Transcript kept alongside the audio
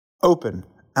Open,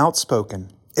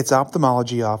 outspoken, it's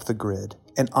Ophthalmology Off the Grid,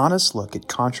 an honest look at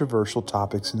controversial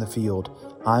topics in the field.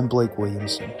 I'm Blake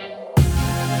Williamson.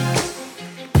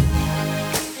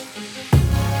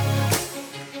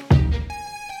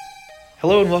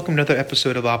 Hello and welcome to another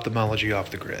episode of Ophthalmology Off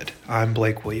the Grid. I'm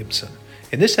Blake Williamson.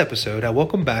 In this episode, I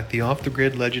welcome back the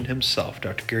off-the-grid legend himself,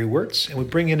 Dr. Gary Wirtz, and we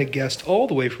bring in a guest all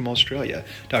the way from Australia,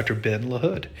 Dr. Ben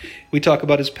LaHood. We talk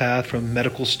about his path from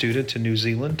medical student to New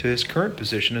Zealand to his current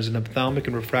position as an ophthalmic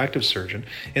and refractive surgeon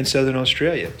in Southern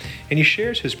Australia, and he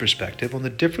shares his perspective on the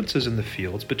differences in the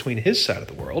fields between his side of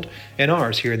the world and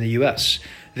ours here in the U.S.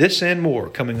 This and more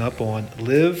coming up on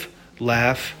Live,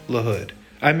 Laugh, LaHood.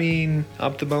 I mean,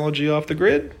 Ophthalmology Off the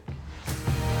Grid?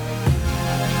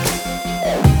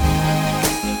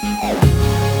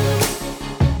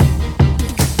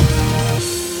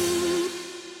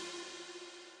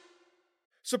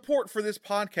 Support for this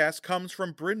podcast comes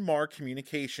from Bryn Mawr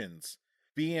Communications.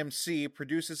 BMC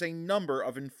produces a number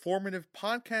of informative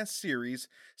podcast series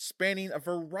spanning a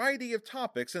variety of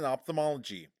topics in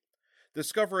ophthalmology.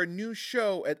 Discover a new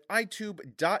show at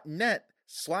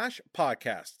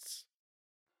itube.net/podcasts.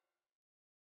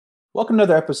 Welcome to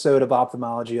another episode of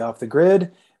Ophthalmology Off the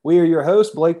Grid. We are your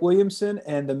host, Blake Williamson,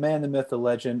 and the man, the myth, the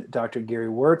legend, Dr. Gary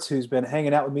Wirtz, who's been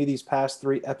hanging out with me these past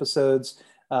 3 episodes,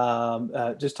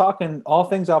 just talking all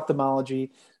things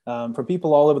ophthalmology from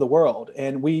people all over the world.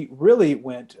 And we really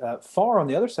went far on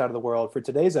the other side of the world for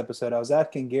today's episode. I was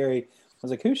asking Gary, I was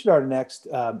like, who should our next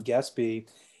guest be? And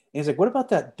he's like, what about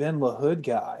that Ben LaHood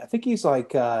guy? I think he's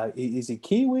like, is he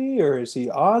Kiwi or is he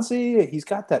Aussie? He's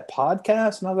got that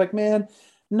podcast. And I was like, man,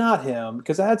 not him,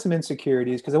 because I had some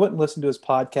insecurities because I went and listened to his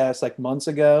podcast like months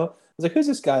ago. I was like, who's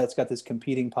this guy that's got this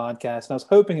competing podcast? And I was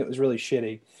hoping it was really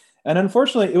shitty. And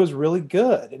unfortunately, it was really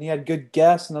good. And he had good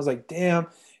guests. And I was like, damn.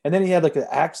 And then he had like an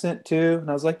accent too. And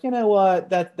I was like, you know what?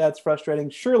 That's frustrating.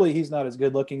 Surely he's not as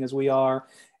good looking as we are.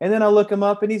 And then I look him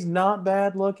up and he's not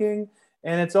bad looking.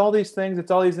 And it's all these things.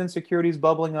 It's all these insecurities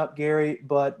bubbling up, Gary.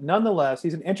 But nonetheless,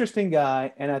 he's an interesting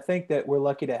guy. And I think that we're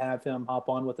lucky to have him hop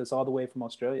on with us all the way from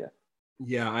Australia.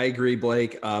 Yeah, I agree,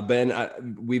 Blake.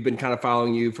 Ben, we've been kind of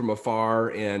following you from afar.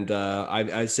 And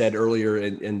I said earlier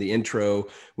in the intro,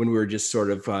 when we were just sort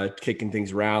of kicking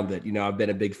things around, that, you know, I've been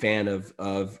a big fan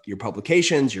of your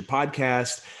publications, your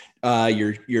podcast,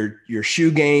 your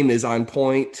shoe game is on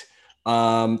point.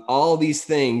 All these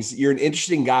things. You're an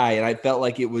interesting guy. And I felt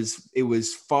like it's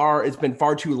been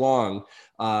far too long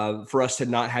for us to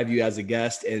not have you as a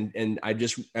guest. And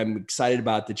I'm excited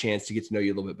about the chance to get to know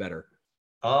you a little bit better.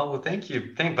 Oh, well, thank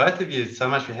you. Thank both of you so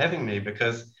much for having me,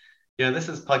 because, you know, this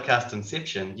is podcast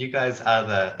inception. You guys are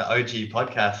the OG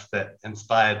podcast that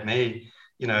inspired me.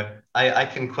 You know, I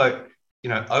can quote, you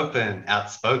know, open,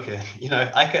 outspoken. You know,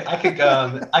 I could go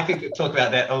on, I could talk about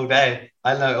that all day.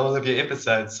 I know all of your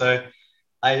episodes. So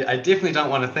I definitely don't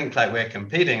want to think like we're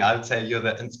competing. I would say you're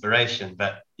the inspiration.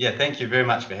 But yeah, thank you very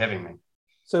much for having me.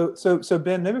 So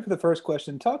Ben, maybe for the first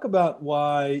question, talk about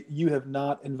why you have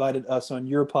not invited us on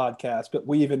your podcast, but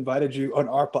we've invited you on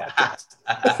our podcast.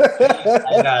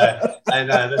 I know.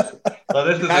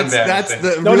 This is embarrassing. That's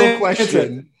the real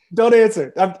question. Don't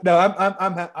answer.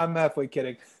 I'm halfway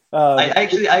kidding. I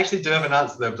actually do have an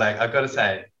answer though, Blake. I've got to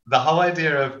say, the whole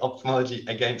idea of ophthalmology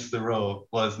against the rule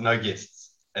was no guests.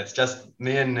 It's just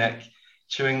me and Nick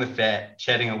chewing the fat,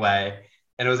 chatting away.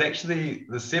 And it was actually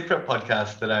the separate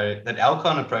podcast that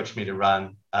Alcon approached me to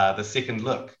run, The Second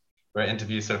Look, where I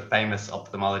interview sort of famous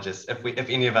ophthalmologists, if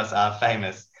any of us are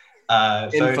famous.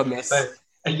 Infamous.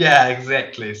 Yeah,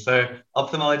 exactly. So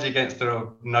ophthalmology against the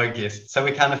rule, no guests. So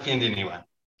we can't offend anyone.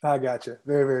 I gotcha.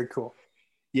 Very, very cool.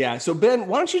 Yeah. So Ben,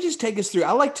 why don't you just take us through?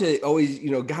 I like to always, you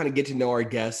know, kind of get to know our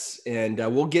guests, and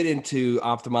we'll get into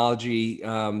ophthalmology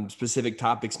specific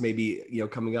topics maybe, you know,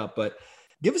 coming up, but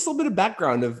give us a little bit of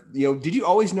background of, you know, did you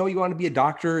always know you wanted to be a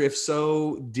doctor? If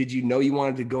so, did you know you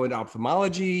wanted to go into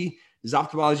ophthalmology? Does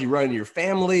ophthalmology run in your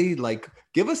family? Like,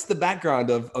 give us the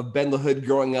background of Ben LaHood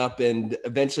growing up and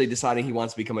eventually deciding he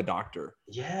wants to become a doctor.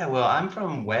 Yeah, well, I'm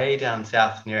from way down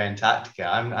south near Antarctica.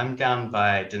 I'm down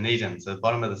by Dunedin, so the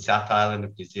bottom of the South Island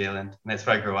of New Zealand. And that's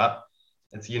where I grew up.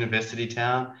 It's a university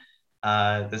town.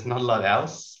 There's not a lot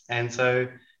else. And so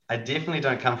I definitely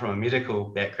don't come from a medical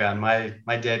background.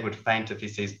 My dad would faint if he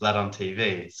sees blood on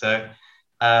TV. So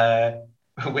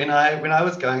when I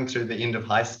was going through the end of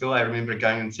high school, I remember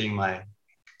going and seeing my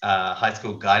high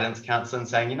school guidance counselor and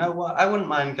saying, you know what, I wouldn't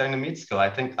mind going to med school. I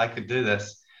think I could do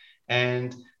this.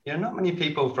 And, you know, not many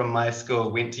people from my school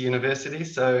went to university.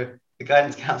 So the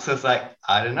guidance counselor was like,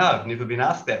 I don't know, I've never been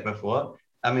asked that before.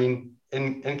 I mean,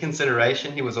 in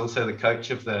consideration, he was also the coach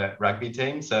of the rugby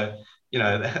team. So, you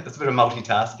know, it's a bit of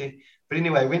multitasking. But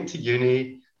anyway, I went to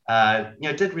uni,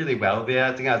 Did really well there.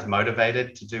 I think I was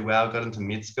motivated to do well, got into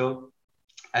med school.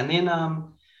 And then,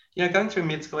 going through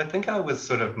med school, I think I was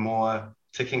sort of more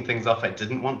ticking things off I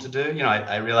didn't want to do.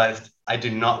 I realized I do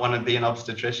not want to be an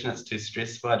obstetrician. It's too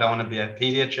stressful. I don't want to be a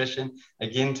pediatrician.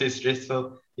 Again, too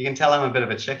stressful. You can tell I'm a bit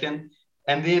of a chicken.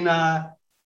 And then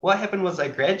what happened was I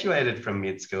graduated from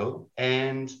med school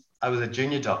and I was a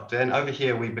junior doctor. And over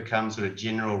here, we become sort of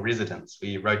general residents.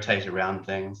 We rotate around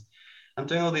things. I'm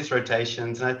doing all these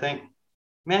rotations and I think,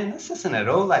 man, this isn't at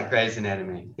all like Grey's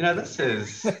Anatomy. This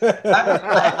is,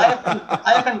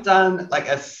 I haven't done like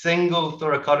a single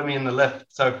thoracotomy in the lift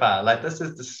so far. Like, this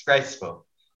is disgraceful.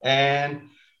 And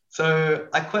so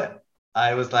I quit.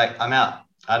 I was like, I'm out.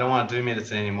 I don't want to do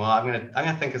medicine anymore. I'm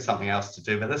gonna think of something else to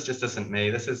do, but this just isn't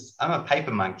me. I'm a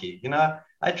paper monkey.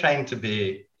 I trained to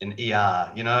be an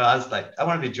ER. I was like, I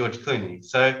want to be George Clooney.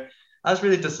 So I was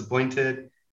really disappointed.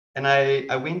 And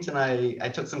I went and I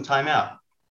took some time out.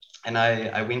 And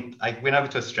I went over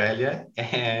to Australia,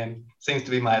 and seems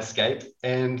to be my escape.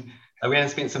 And I went and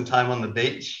spent some time on the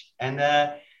beach. And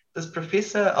this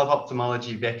professor of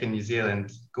ophthalmology back in New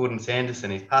Zealand, Gordon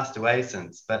Sanderson, he's passed away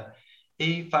since, but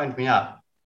he phoned me up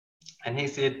and he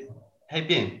said, "Hey,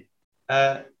 Ben,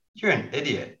 you're an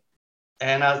idiot."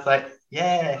 And I was like,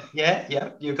 yeah,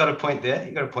 you've got a point there.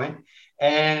 You've got a point.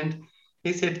 And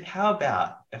he said, "How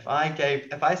about if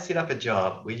I set up a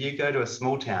job where you go to a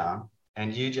small town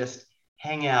and you just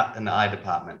hang out in the eye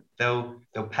department? They'll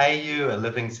pay you a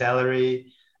living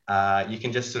salary. You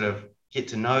can just sort of get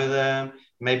to know them,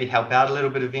 maybe help out a little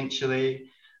bit eventually.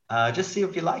 Just see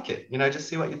if you like it, just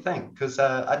see what you think." Because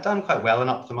I'd done quite well in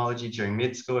ophthalmology during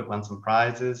med school. I'd won some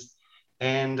prizes.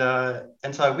 And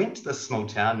so I went to this small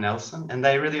town, Nelson, and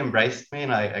they really embraced me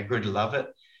and I grew to love it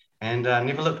and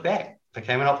never looked back,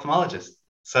 became an ophthalmologist.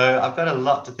 So I've got a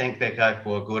lot to thank that guy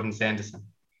for, Gordon Sanderson.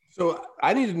 So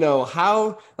I need to know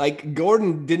how, like,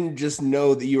 Gordon didn't just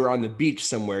know that you were on the beach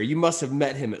somewhere. You must have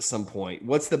met him at some point.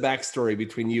 What's the backstory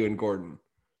between you and Gordon?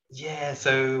 Yeah,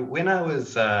 so when I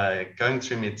was going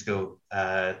through med school,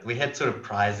 we had sort of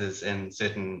prizes in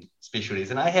certain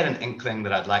specialties, and I had an inkling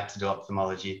that I'd like to do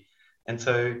ophthalmology. And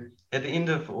so at the end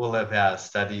of all of our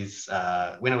studies,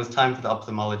 when it was time for the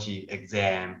ophthalmology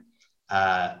exam,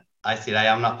 I said, "Hey,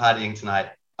 I'm not partying tonight.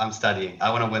 I'm studying. I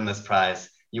want to win this prize."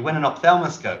 You win an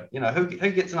ophthalmoscope.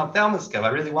 Who gets an ophthalmoscope? I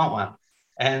really want one.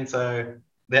 And so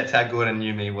that's how Gordon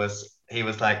knew me. He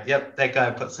was like, "Yep, that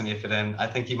guy put some effort in. I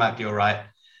think he might be all right."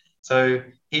 So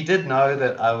he did know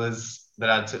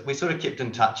that we sort of kept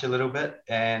in touch a little bit.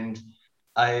 And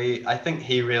I think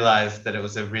he realized that it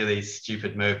was a really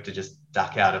stupid move to just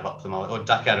duck out of ophthalmology or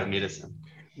duck out of medicine.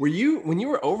 When you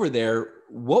were over there,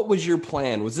 what was your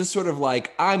plan? Was this sort of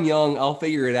like, I'm young, I'll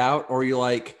figure it out? Or you're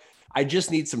like, I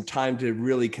just need some time to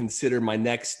really consider my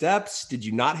next steps? Did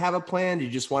you not have a plan? Did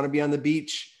you just want to be on the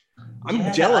beach?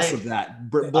 I'm jealous of that.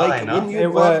 Blake, wouldn't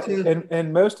you love to?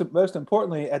 And most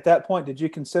importantly, at that point, did you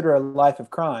consider a life of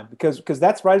crime? Because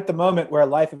that's right at the moment where a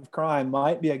life of crime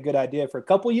might be a good idea for a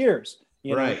couple years.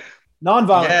 Right.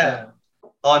 Nonviolent crime.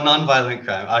 Oh, nonviolent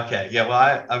crime. Okay. Yeah.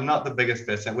 Well, I'm not the biggest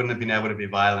person. I wouldn't have been able to be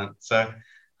violent. So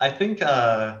I think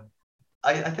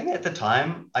I think at the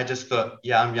time I just thought,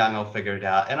 yeah, I'm young, I'll figure it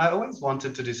out. And I always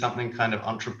wanted to do something kind of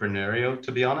entrepreneurial,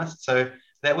 to be honest. So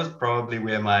that was probably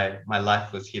where my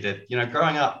life was headed.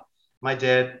 Growing up, my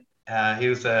dad, he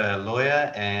was a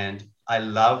lawyer, and I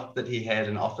loved that he had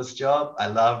an office job. I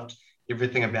loved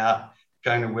everything about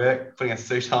going to work, putting a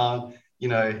suit on,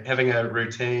 having a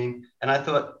routine. And I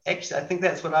thought, actually, I think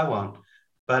that's what I want.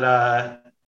 But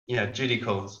duty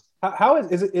calls. How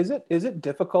is it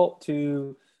difficult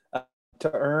to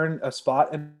earn a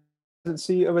spot in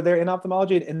residency over there in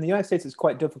ophthalmology? In the United States, it's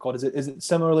quite difficult. Is it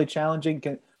similarly challenging,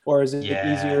 or is it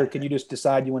easier? Can you just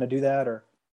decide you want to do that, or?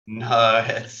 No,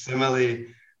 it's similarly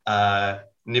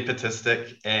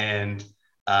nepotistic, and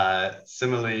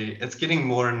similarly, it's getting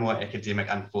more and more academic,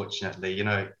 unfortunately.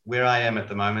 Where I am at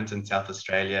the moment in South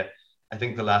Australia, I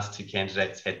think the last two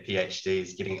candidates had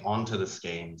PhDs getting onto the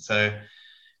scheme. So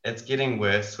it's getting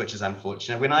worse, which is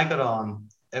unfortunate. When I got on,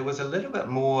 it was a little bit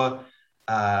more,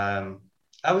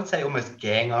 I would say almost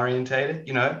gang orientated.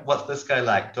 What's this guy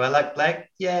like? Do I like Blake?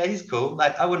 Yeah, he's cool.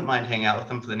 Like, I wouldn't mind hanging out with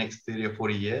him for the next 30 or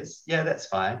 40 years. Yeah, that's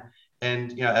fine.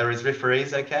 And, are his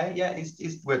referees okay? Yeah,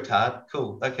 he's worked hard.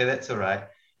 Cool. Okay, that's all right.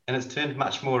 And it's turned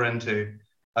much more into,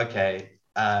 okay,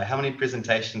 how many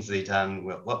presentations has he done?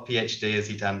 What PhD has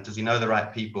he done? Does he know the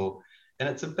right people? And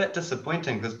it's a bit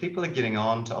disappointing because people are getting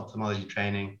on to ophthalmology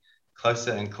training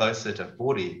closer and closer to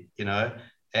 40,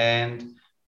 and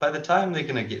by the time they're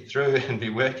going to get through and be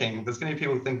working, there's going to be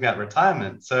people thinking about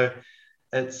retirement. So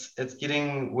it's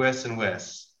getting worse and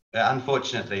worse.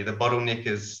 unfortunately, the bottleneck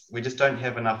is we just don't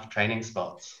have enough training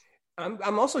spots.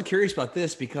 I'm also curious about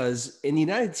this because in the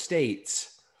United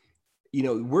States,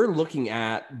 we're looking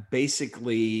at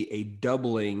basically a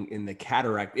doubling in the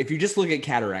cataract. If you just look at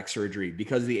cataract surgery,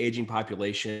 because of the aging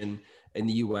population in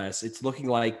the US, it's looking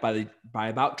like by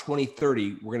about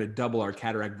 2030, we're going to double our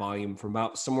cataract volume from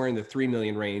about somewhere in the 3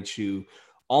 million range to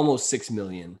almost 6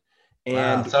 million.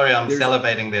 And wow, sorry, I'm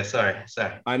salivating there. Sorry.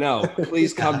 I know.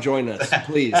 Please come join us.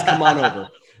 Please come on over.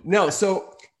 No,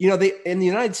 so they in the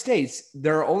United States,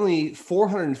 there are only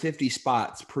 450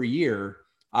 spots per year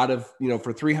out of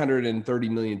for 330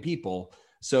 million people.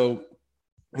 So,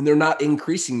 and they're not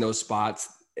increasing those spots.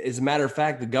 As a matter of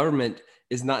fact, the government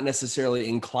is not necessarily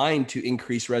inclined to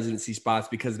increase residency spots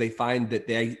because they find that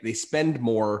they spend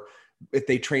more if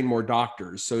they train more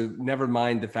doctors. So never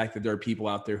mind the fact that there are people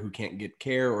out there who can't get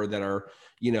care or that are,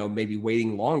 maybe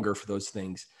waiting longer for those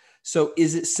things. So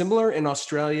is it similar in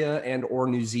Australia and or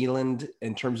New Zealand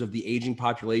in terms of the aging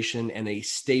population and a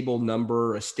stable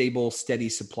number, a stable, steady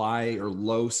supply or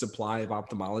low supply of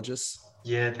ophthalmologists?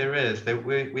 Yeah, there is.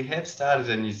 We have started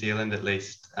in New Zealand, at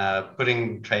least,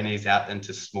 putting trainees out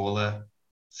into smaller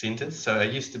centers. So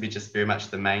it used to be just very much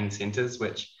the main centers,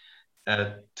 which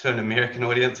to an American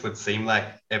audience would seem like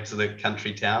absolute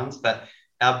country towns, but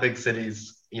our big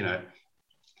cities,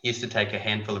 used to take a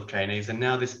handful of trainees, and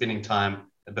now they're spending time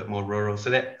a bit more rural, so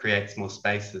that creates more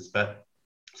spaces, but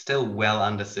still well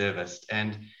underserviced.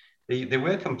 And there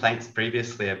were complaints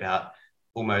previously about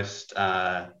almost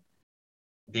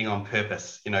being on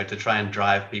purpose, to try and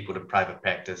drive people to private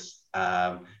practice,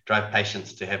 drive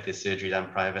patients to have their surgery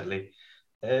done privately.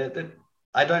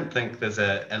 I don't think there's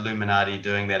a Illuminati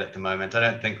doing that at the moment. I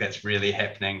don't think that's really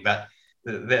happening, but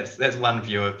that's one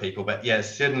view of people. But yeah,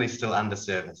 it's certainly still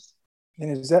underserviced.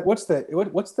 And is that what's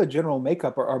the general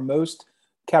makeup? Are most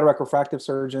cataract refractive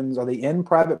surgeons, are they in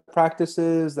private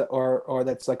practices or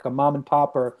that's like a mom and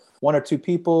pop or one or two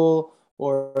people,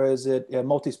 or is it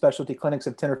multi-specialty clinics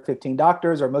of 10 or 15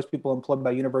 doctors? Are most people employed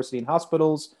by university and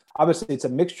hospitals? Obviously, it's a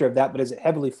mixture of that, but is it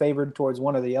heavily favored towards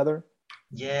one or the other?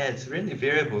 Yeah, it's really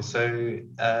variable. So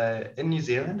in New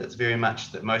Zealand, it's very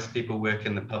much that most people work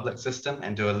in the public system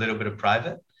and do a little bit of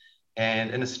private.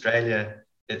 And in Australia,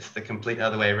 it's the complete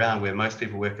other way around, where most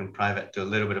people work in private, do a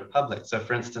little bit of public. So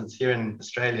for instance, here in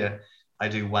Australia, I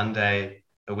do 1 day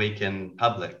a week in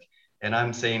public, and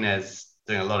I'm seen as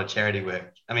doing a lot of charity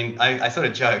work. I mean, I sort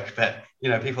of joke, but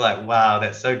people are like, wow,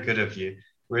 that's so good of you.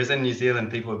 Whereas in New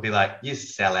Zealand, people would be like, you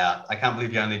sell out. I can't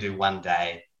believe you only do 1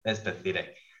 day. That's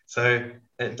pathetic. So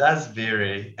it does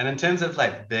vary. And in terms of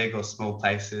like big or small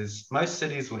places, most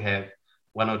cities will have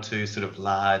 1 or 2 sort of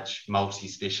large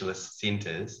multi-specialist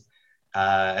centers.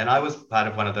 And I was part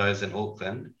of one of those in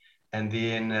Auckland. And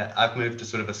then I've moved to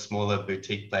sort of a smaller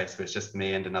boutique place where it's just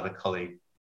me and another colleague.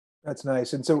 That's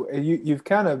nice. And so you've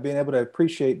kind of been able to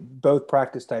appreciate both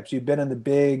practice types. You've been in the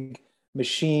big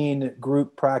machine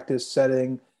group practice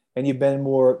setting, and you've been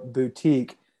more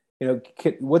boutique.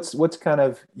 What's kind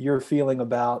of your feeling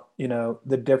about,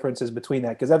 the differences between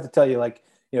that? Because I have to tell you,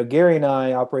 Gary and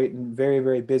I operate in very,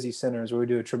 very busy centers where we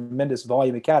do a tremendous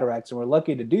volume of cataracts, and we're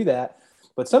lucky to do that.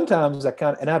 But sometimes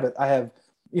I have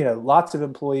lots of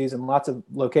employees and lots of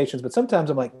locations, but sometimes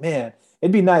I'm like, man,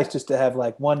 it'd be nice just to have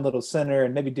like one little center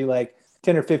and maybe do like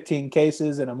 10 or 15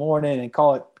 cases in a morning and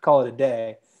call it a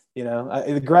day.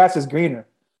 The grass is greener.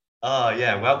 Oh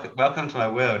yeah. Welcome to my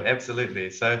world. Absolutely.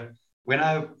 So when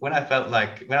I felt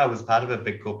like when I was part of a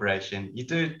big corporation,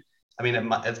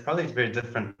 it's probably very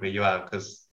different where you are,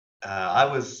 because I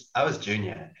was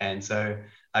junior. And so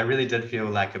I really did feel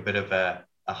like a bit of a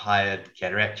hired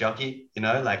cataract jockey,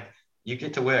 like you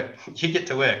get to work.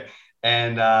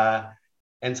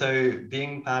 And so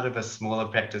being part of a smaller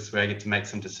practice where I get to make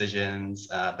some decisions,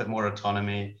 a bit more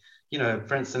autonomy,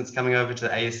 for instance, coming over to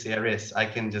the ASCRS, I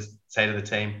can just say to the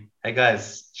team, hey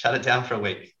guys, shut it down for a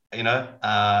week,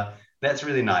 that's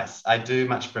really nice. I do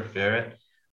much prefer it,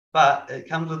 but it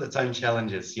comes with its own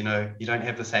challenges. You don't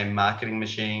have the same marketing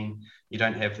machine. You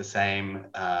don't have the same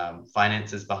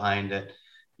finances behind it.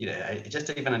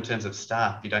 Just even in terms of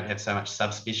staff, you don't have so much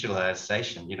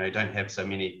subspecialization. You don't have so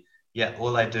many. Yeah,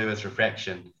 all I do is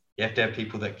refraction. You have to have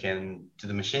people that can do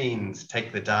the machines,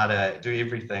 take the data, do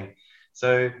everything.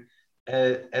 So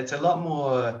it's a lot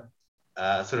more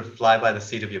sort of fly by the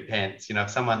seat of your pants. If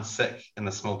someone's sick in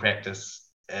the small practice,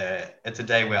 it's a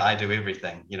day where I do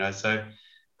everything. So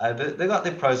they got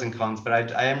their pros and cons,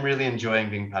 but I am really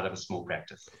enjoying being part of a small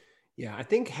practice. Yeah, I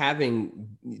think having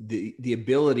the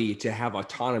ability to have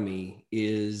autonomy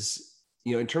is,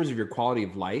 in terms of your quality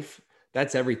of life,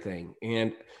 that's everything.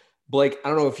 And Blake, I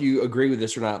don't know if you agree with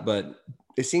this or not, but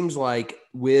it seems like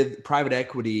with private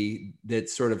equity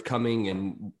that's sort of coming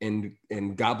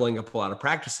and gobbling up a lot of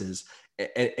practices,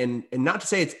 and not to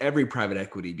say it's every private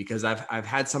equity, because I've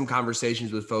had some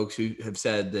conversations with folks who have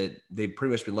said that they've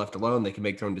pretty much been left alone. They can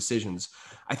make their own decisions.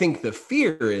 I think the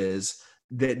fear is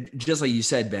that, just like you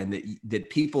said, Ben, that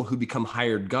people who become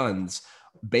hired guns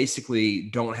basically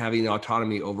don't have any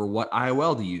autonomy over what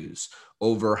IOL to use,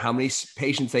 over how many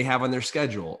patients they have on their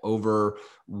schedule, over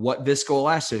what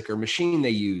viscoelastic or machine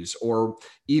they use, or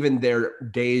even their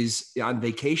days on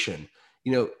vacation.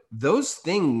 Those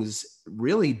things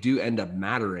really do end up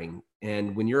mattering.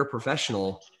 And when you're a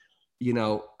professional,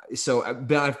 so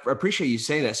but I appreciate you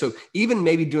saying that. So even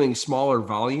maybe doing smaller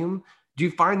volume, do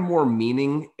you find more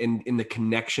meaning in the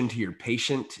connection to your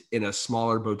patient in a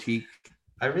smaller boutique?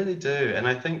 I really do. And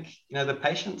I think, the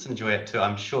patients enjoy it too,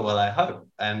 I'm sure. Well, I hope.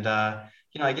 And,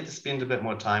 I get to spend a bit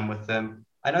more time with them.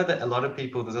 I know that there's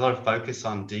a lot of focus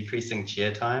on decreasing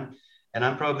chair time. And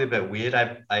I'm probably a bit weird.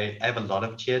 I have a lot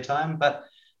of chair time, but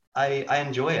I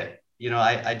enjoy it.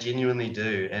 I genuinely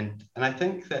do. And I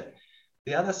think that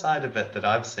the other side of it that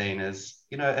I've seen is,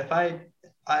 if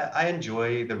I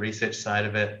enjoy the research side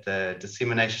of it, the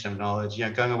dissemination of knowledge,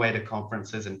 going away to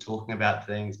conferences and talking about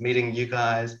things, meeting you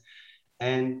guys.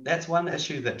 And that's one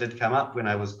issue that did come up when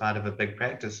I was part of a big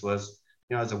practice was,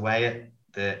 I was away at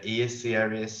the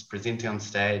ESCRS, presenting on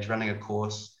stage, running a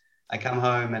course. I come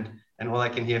home and all I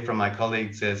can hear from my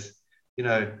colleagues is,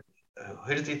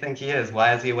 who does he think he is?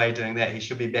 Why is he away doing that? He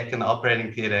should be back in the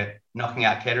operating theater knocking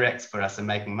out cataracts for us and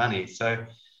making money. So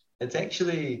it's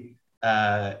actually,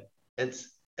 it's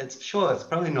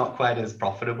probably not quite as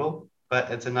profitable,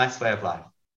 but it's a nice way of life.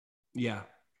 Yeah.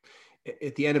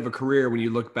 At the end of a career, when you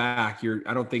look back,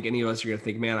 I don't think any of us are going to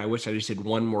think, man, I wish I just did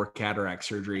one more cataract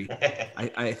surgery.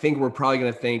 I think we're probably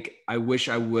going to think, I wish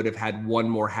I would have had one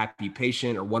more happy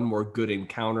patient or one more good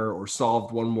encounter or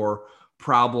solved one more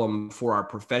problem for our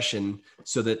profession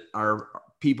so that our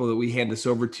people that we hand this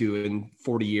over to in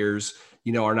 40 years,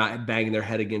 are not banging their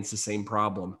head against the same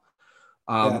problem.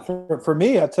 For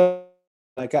me, I tell you,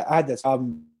 like I had this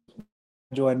problem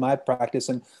enjoying my practice,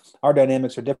 and our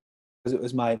dynamics are different. It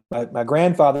was my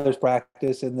grandfather's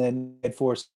practice, and then he had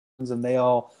 4 sons, and they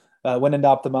all went into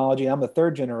ophthalmology. I'm a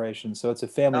 3rd generation, so it's a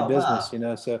family business,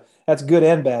 wow. So that's good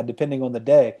and bad depending on the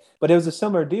day. But it was a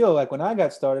similar deal. Like when I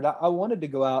got started, I wanted to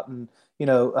go out and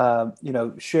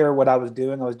share what I was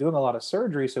doing. I was doing a lot of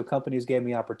surgery, so companies gave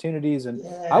me opportunities, and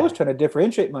I was trying to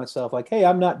differentiate myself. Like, hey,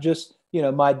 I'm not just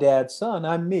my dad's son.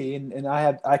 I'm me, and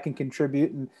I can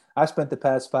contribute. And I spent the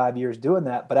past 5 years doing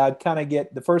that. But I'd kind of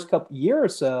get the first couple year or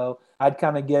so, I'd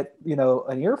kind of get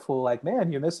an earful like,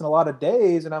 man, you're missing a lot of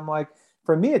days. And I'm like,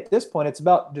 for me at this point, it's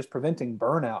about just preventing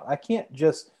burnout. I can't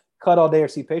just cut all day or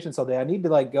see patients all day. I need to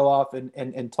like go off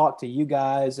and talk to you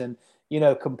guys and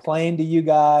complain to you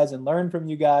guys and learn from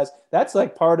you guys. That's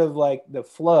like part of like the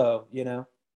flow,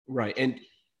 Right. And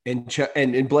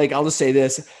Blake, I'll just say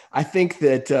this. I think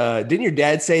that, didn't your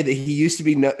dad say that you used to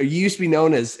be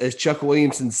known as Chuck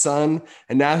Williamson's son,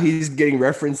 and now he's getting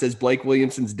referenced as Blake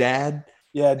Williamson's dad?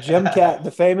 Yeah. Jim Katz, the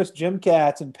famous Jim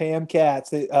Katz and Pam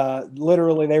Katz,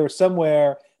 literally they were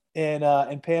somewhere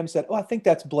and Pam said, "Oh, I think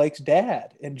that's Blake's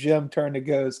dad." And Jim turned and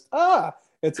goes,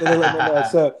 it's a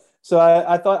little So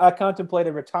I thought I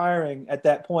contemplated retiring at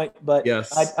that point, but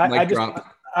yes,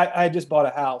 I just bought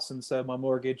a house, and so my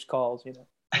mortgage calls.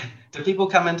 Do people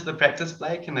come into the practice,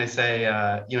 Blake, and they say,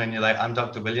 and you're like, "I'm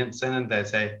Dr. Williamson," and they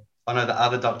say, "Oh no, the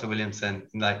other Dr. Williamson,"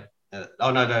 and like,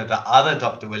 "Oh no, the other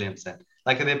Dr. Williamson."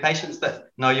 Like, are there patients that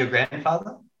know your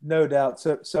grandfather? No doubt.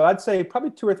 So I'd say probably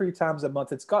 2 or 3 times a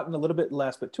month. It's gotten a little bit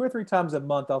less, but 2 or 3 times a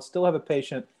month, I'll still have a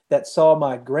patient that saw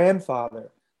my grandfather,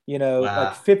 Wow.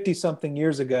 like 50 something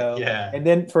years ago. Yeah. And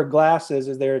then for glasses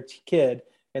as their kid.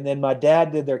 And then my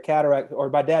dad did their cataract,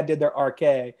 or my dad did their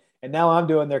RK. And now I'm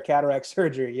doing their cataract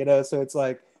surgery, so it's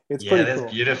like, it's pretty cool.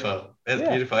 That's beautiful. That's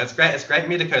beautiful. It's great. It's great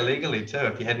medico-legally too.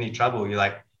 If you had any trouble, you're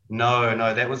like, no,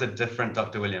 that was a different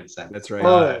Dr. Williamson. That's right.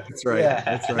 Oh, that's right. Yeah.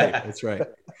 That's right.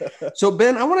 So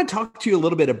Ben, I want to talk to you a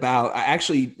little bit about, I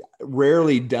actually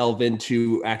rarely delve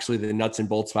into actually the nuts and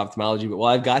bolts of ophthalmology, but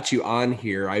while I've got you on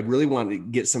here, I really want to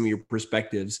get some of your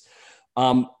perspectives.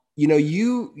 I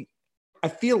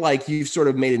feel like you've sort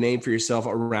of made a name for yourself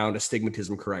around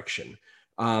astigmatism correction.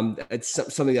 It's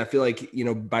something that I feel like,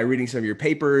 by reading some of your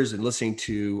papers and listening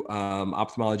to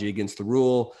Ophthalmology Against the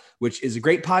Rule, which is a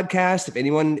great podcast. If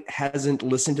anyone hasn't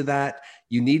listened to that,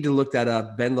 you need to look that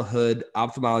up. Ben LaHood,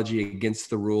 Ophthalmology Against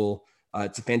the Rule.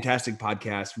 It's a fantastic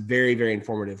podcast, very, very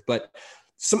informative, but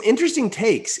some interesting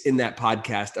takes in that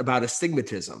podcast about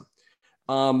astigmatism.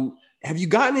 Have you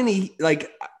gotten any,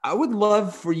 I would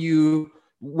love for you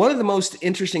one of the most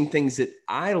interesting things that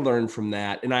I learned from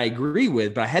that, and I agree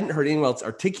with, but I hadn't heard anyone else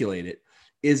articulate it,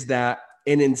 is that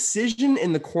an incision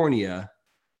in the cornea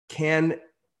can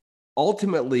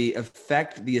ultimately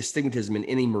affect the astigmatism in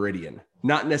any meridian,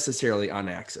 not necessarily on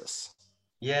axis.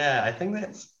 Yeah, I think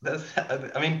that's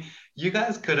I mean, you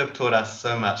guys could have taught us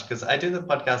so much, because I do the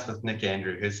podcast with Nick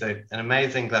Andrew, who's an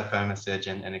amazing glaucoma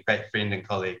surgeon and a great friend and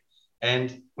colleague.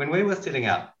 And when we were setting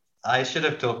up, I should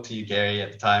have talked to you, Gary,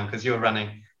 at the time, because you were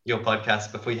running your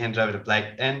podcast before you handed over to Blake.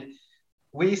 And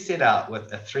we set out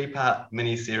with a 3-part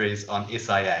mini series on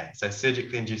SIA, so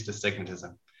surgically induced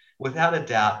astigmatism. Without a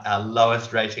doubt, our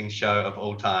lowest rating show of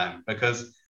all time,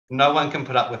 because no one can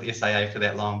put up with SIA for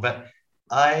that long. But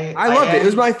I loved it. It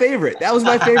was my favorite. That was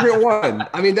my favorite one.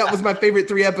 I mean, that was my favorite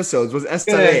 3 episodes was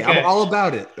SIA. Good. I'm all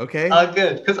about it. Okay. Oh,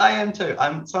 good. Because I am too.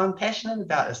 I'm passionate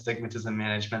about astigmatism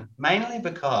management, mainly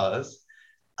because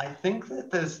I think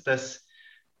that there's this,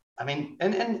 I mean,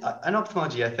 in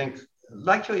ophthalmology, I think,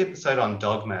 like your episode on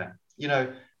dogma, you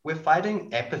know, we're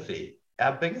fighting apathy.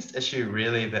 Our biggest issue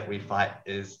really that we fight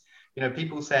is, you know,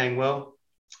 people saying, well,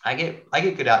 I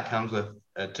get good outcomes with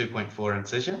a 2.4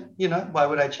 incision, you know, why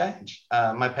would I change?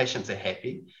 My patients are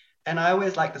happy. And I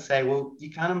always like to say, well,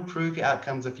 you can't improve your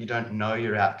outcomes if you don't know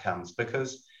your outcomes,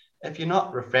 because if you're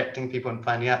not refracting people and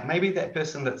finding out, maybe that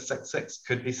person that's 6.6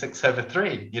 could be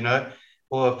 6/3, you know,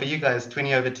 or for you guys,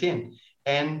 20/10.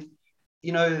 And,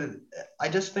 you know, I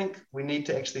just think we need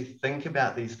to actually think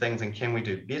about these things and can we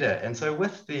do better? And so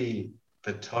with the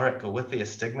toric, or with the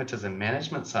astigmatism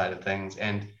management side of things,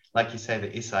 and like you say,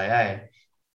 the SIA,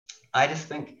 I just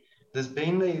think there's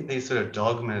been these sort of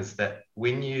dogmas that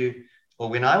when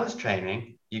I was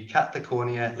training, you cut the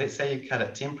cornea, let's say you cut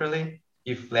it temporally,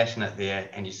 you flatten it there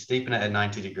and you steepen it at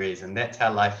 90 degrees. And that's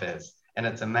how life is. And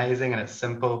it's amazing and it's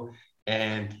simple.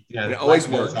 And, you know, it always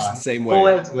works the same way.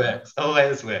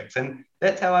 Always works. And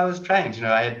that's how I was trained. You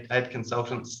know, I had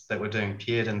consultants that were doing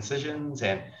paired incisions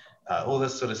and all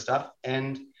this sort of stuff.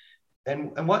 And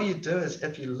what you do is,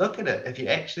 if you look at it, if you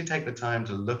actually take the time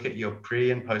to look at your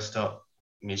pre and post-op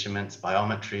measurements,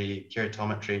 biometry,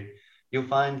 keratometry, you'll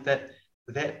find that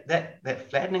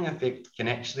flattening effect can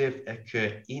actually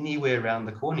occur anywhere around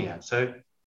the cornea. So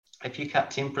if you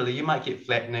cut temporally, you might get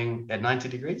flattening at 90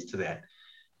 degrees to that.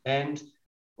 And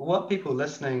what people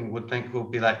listening would think will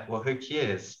be like, well, who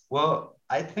cares? Well,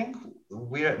 I think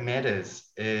where it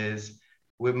matters is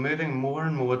we're moving more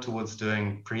and more towards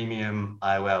doing premium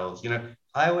IOLs. You know,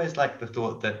 I always like the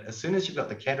thought that as soon as you've got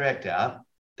the cataract out,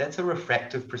 that's a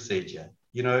refractive procedure.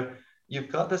 You know, you've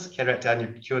got this cataract out and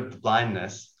you've cured the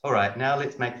blindness. All right, now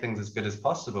let's make things as good as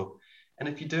possible. And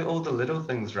if you do all the little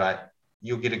things right,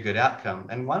 you'll get a good outcome.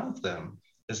 And one of them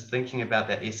is thinking about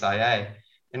that SIA.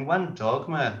 And one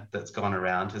dogma that's gone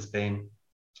around has been,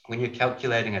 when you're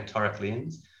calculating a toric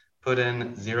lens, put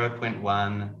in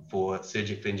 0.1 for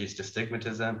surgically induced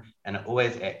astigmatism, and it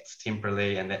always acts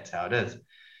temporally, and that's how it is.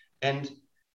 And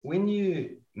when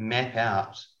you map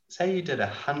out, say you did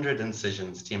 100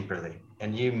 incisions temporally,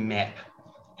 and you map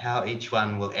how each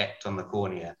one will act on the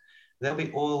cornea, they'll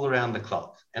be all around the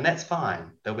clock, and that's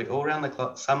fine. They'll be all around the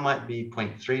clock. Some might be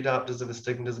 0.3 diopters of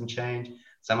astigmatism change,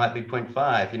 some might be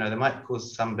 0.5, you know, they might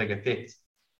cause some big effects.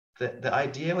 The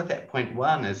idea with that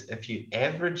 0.1 is if you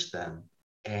average them,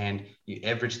 and you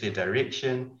average their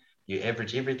direction, you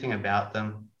average everything about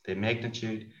them, their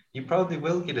magnitude, you probably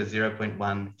will get a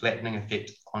 0.1 flattening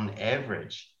effect on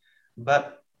average.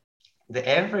 But the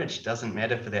average doesn't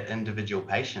matter for that individual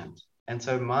patient. And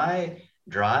so my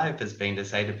drive has been to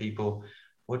say to people,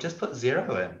 well, just put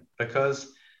 0 in,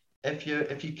 because if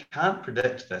you can't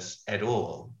predict this at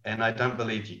all, and I don't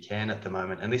believe you can at the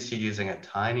moment, unless you're using a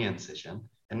tiny incision,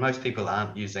 and most people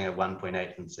aren't using a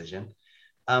 1.8 incision,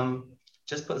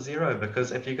 just put 0,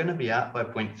 because if you're going to be out by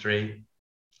 0.3,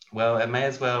 well, it may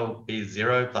as well be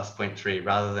 0 plus 0.3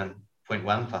 rather than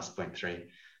 0.1 plus 0.3.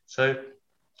 So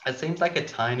it seems like a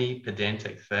tiny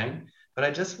pedantic thing, but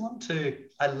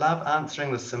I love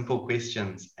answering the simple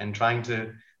questions and trying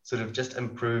to sort of just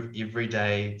improve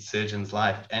everyday surgeon's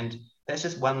life. And that's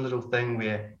just one little thing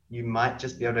where you might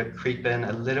just be able to creep in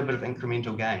a little bit of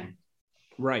incremental gain.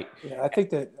 Right. Yeah, I think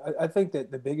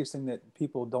that the biggest thing that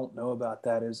people don't know about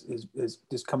that is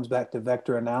just comes back to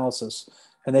vector analysis,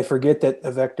 and they forget that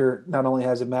a vector not only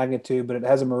has a magnitude, but it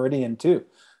has a meridian too,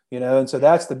 you know. And so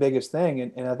that's the biggest thing.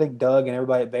 And I think Doug and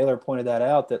everybody at Baylor pointed that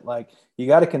out, that like you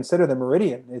got to consider the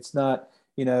meridian. It's not,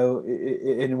 you know,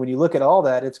 and when you look at all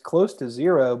that, it's close to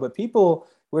 0. But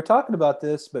we're talking about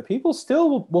this, but people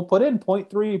still will put in 0.3,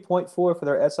 0.4 for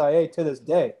their SIA to this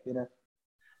day, you know.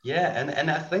 Yeah,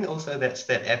 and I think also that's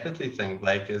that apathy thing,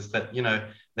 Blake, is that,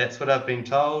 that's what I've been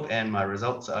told and my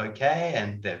results are okay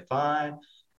and they're fine.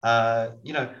 I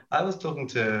was talking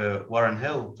to Warren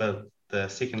Hill for the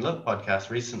Second Look podcast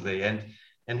recently, and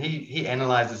he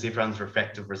analyzes everyone's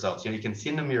refractive results. You can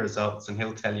send him your results and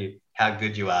he'll tell you how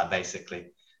good you are, basically.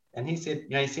 And he said,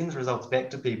 he sends results back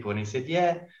to people and he said,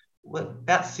 yeah, well,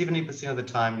 about 70% of the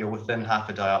time you're within half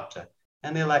a diopter.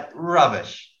 And they're like,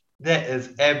 rubbish. That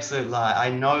is absolute lie.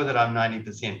 I know that I'm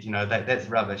 90%, that's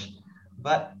rubbish.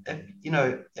 But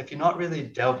if you're not really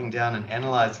delving down and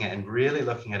analyzing it and really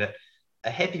looking at it,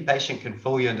 a happy patient can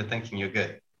fool you into thinking you're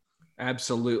good.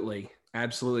 Absolutely.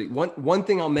 Absolutely. One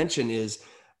thing I'll mention is,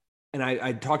 and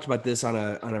I talked about this on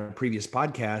a previous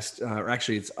podcast, or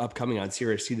actually it's upcoming on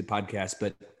Sirius See the podcast,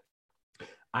 but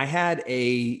I had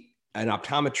an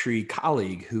optometry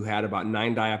colleague who had about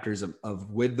 9 diopters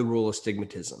of with the rule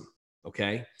astigmatism.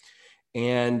 Okay.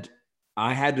 And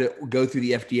I had to go through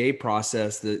the FDA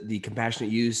process, the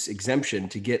compassionate use exemption,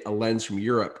 to get a lens from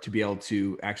Europe to be able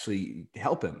to actually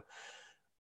help him.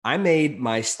 I made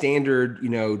my standard,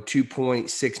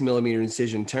 2.6 millimeter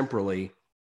incision temporally.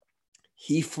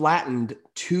 He flattened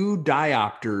 2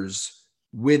 diopters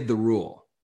with the rule.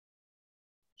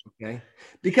 Okay.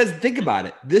 Because think about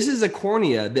it. This is a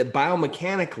cornea that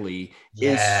biomechanically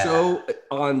is so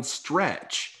on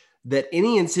stretch that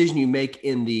any incision you make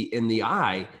in the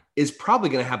eye is probably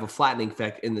going to have a flattening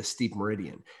effect in the steep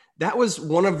meridian. That was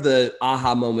one of the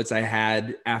aha moments I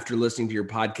had after listening to your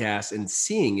podcast and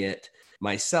seeing it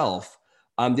myself.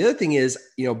 The other thing is,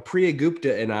 Priya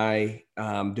Gupta and I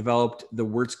developed the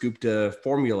Wirtz Gupta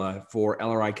formula for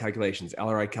LRI calculations,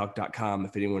 lricalc.com,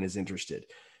 if anyone is interested.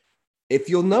 If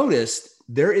you'll notice,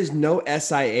 there is no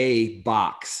SIA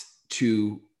box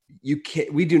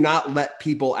we do not let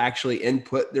people actually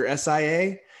input their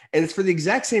SIA. And it's for the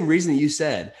exact same reason that you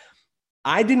said.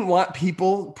 I didn't want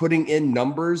people putting in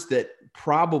numbers that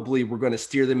probably were going to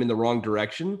steer them in the wrong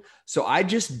direction. So I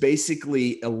just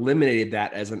basically eliminated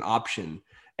that as an option.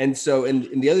 And so,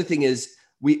 and the other thing is,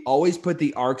 we always put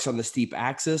the arcs on the steep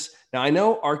axis. Now, I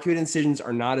know arcuate incisions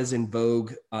are not as in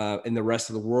vogue in the rest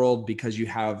of the world because you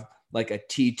have like a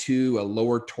T2, a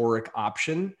lower toric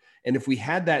option. And if we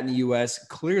had that in the US,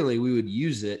 clearly we would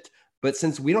use it. But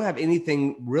since we don't have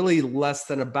anything really less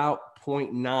than about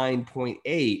 0.9,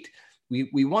 0.8,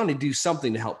 we want to do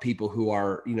something to help people who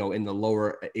are, in the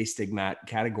lower astigmat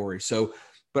category. So,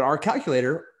 but our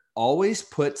calculator always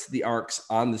puts the arcs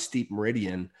on the steep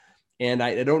meridian. And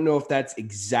I don't know if that's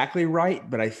exactly right,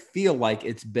 but I feel like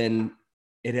it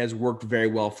has worked very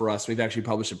well for us. We've actually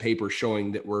published a paper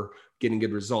showing that we're getting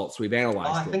good results. We've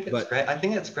analyzed it. I think it's great. I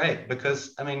think it's great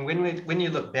because, when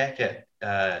you look back at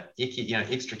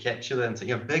extracapsular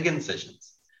and big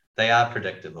incisions, they are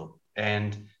predictable,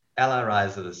 and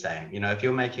LRIs are the same. If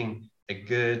you're making a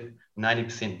good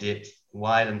 90% depth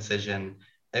wide incision,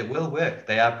 it will work.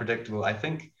 They are predictable. I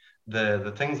think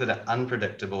the things that are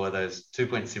unpredictable are those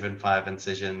 2.75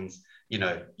 incisions. You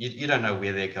don't know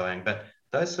where they're going, but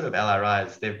those sort of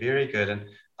LRIs, they're very good. And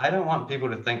I don't want people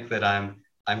to think that I'm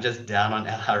just down on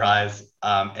LRIs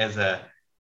as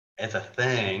a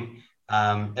thing.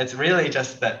 It's really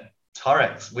just that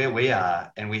torics, where we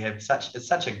are, and it's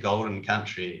such a golden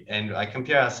country. And I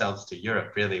compare ourselves to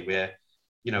Europe, really, where,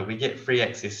 we get free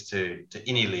access to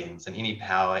any lens and any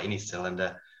power, any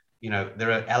cylinder.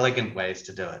 There are elegant ways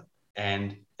to do it.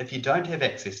 And if you don't have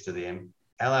access to them,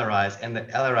 LRIs and the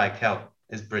LRI calc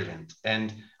is brilliant.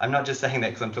 And I'm not just saying that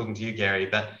because I'm talking to you, Gary,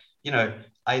 but,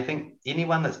 I think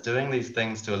anyone that's doing these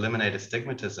things to eliminate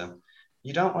astigmatism,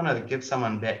 you don't want to give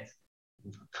someone back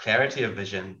clarity of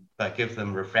vision, but give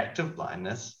them refractive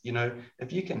blindness.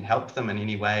 If you can help them in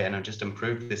any way and just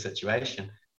improve their situation,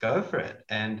 go for it.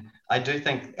 And I do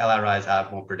think LRIs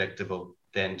are more predictable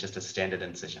than just a standard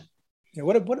incision. Yeah.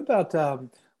 What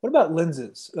about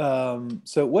lenses?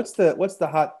 So what's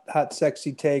the hot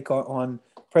sexy take on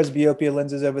presbyopia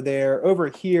lenses over there? Over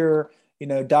here,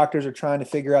 doctors are trying to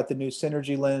figure out the new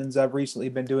Synergy lens. I've recently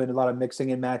been doing a lot of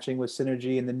mixing and matching with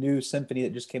Synergy and the new Symphony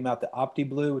that just came out, the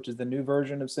OptiBlue, which is the new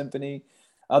version of Symphony.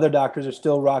 Other doctors are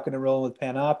still rocking and rolling with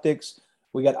PanOptics.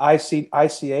 We got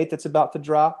IC8 that's about to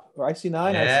drop, or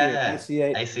IC9, yeah.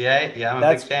 IC8. IC8, yeah, I'm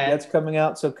a big fan. That's coming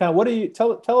out. So kind of what do you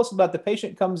tell us about the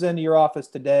patient comes into your office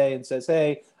today and says,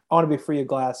 hey, I want to be free of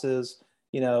glasses.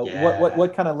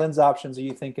 What kind of lens options are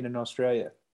you thinking in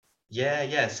Australia?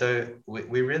 Yeah. So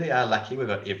we really are lucky. We've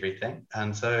got everything.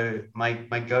 And so my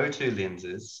go-to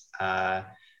lenses,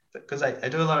 because I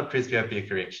do a lot of presbyopia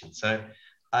correction. So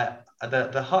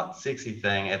the hot, sexy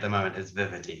thing at the moment is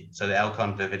Vivity. So the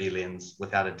Alcon Vivity lens,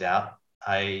 without a doubt.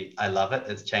 I love it.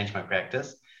 It's changed my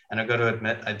practice. And I've got to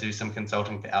admit, I do some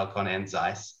consulting for Alcon and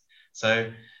Zeiss.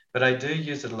 So, but I do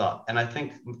use it a lot. And I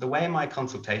think the way my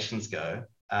consultations go,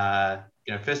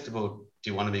 first of all, do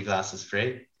you want to be glasses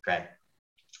free? Great.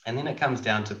 And then it comes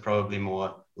down to probably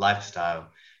more lifestyle.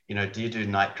 Do you do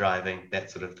night driving,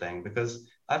 that sort of thing? Because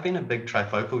I've been a big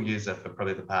trifocal user for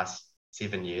probably the past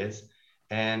 7 years.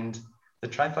 And the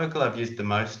trifocal I've used the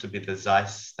most would be the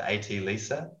Zeiss, the AT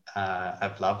Lisa.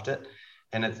 I've loved it.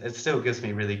 And it still gives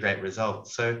me really great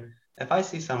results. So if I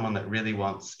see someone that really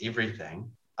wants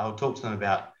everything, I'll talk to them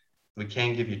about, we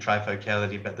can give you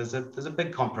trifocality, but there's a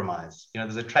big compromise.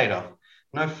 There's a trade-off.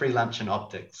 No free lunch in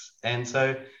optics. And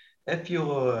so if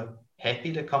you're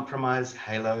happy to compromise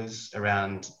halos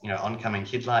around, oncoming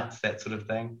headlights, that sort of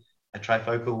thing, a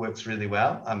trifocal works really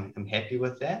well. I'm happy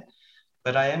with that.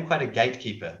 But I am quite a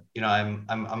gatekeeper.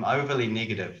 I'm overly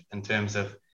negative in terms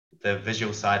of the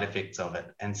visual side effects of it.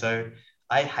 And so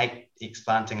I hate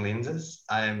explanting lenses.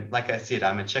 Like I said,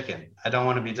 I'm a chicken. I don't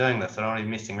want to be doing this. I don't want to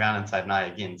be messing around inside an eye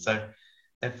again. So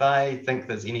if I think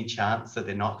there's any chance that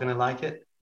they're not going to like it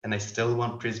and they still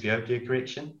want presbyopia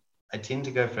correction, I tend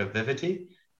to go for Vivity.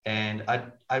 And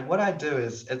what I do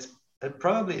is, it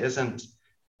probably isn't,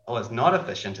 it's not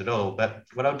efficient at all. But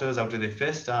what I'll do is I'll do their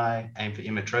first eye, aim for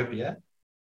emmetropia,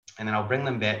 and then I'll bring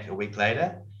them back a week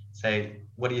later, say,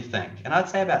 what do you think? And I'd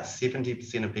say about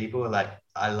 70% of people are like,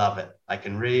 I love it. I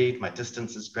can read, my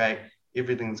distance is great,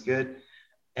 everything's good.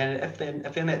 And if they're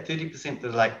in that 30% that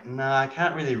are like, no, I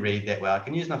can't really read that well. I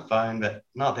can use my phone, but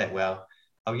not that well.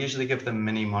 I'll usually give them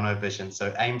mini monovision.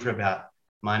 So aim for about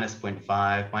 -0.5,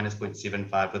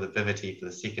 -0.75 with a Vivity for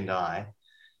the second eye.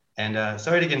 And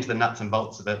sorry to get into the nuts and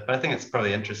bolts of it, but I think it's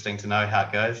probably interesting to know how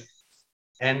it goes.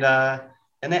 And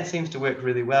that seems to work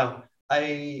really well.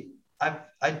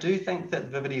 I do think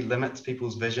that Vivity limits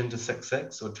people's vision to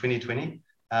 6.6 or 20/20.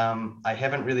 I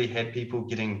haven't really had people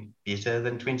getting better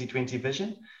than 20/20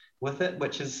 vision with it,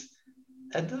 which is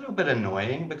a little bit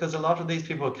annoying because a lot of these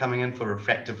people are coming in for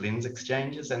refractive lens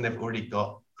exchanges and they've already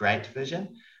got great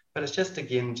vision. But it's just,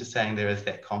 again, just saying there is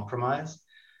that compromise.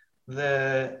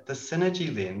 The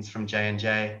Synergy lens from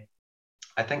J&J,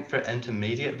 I think for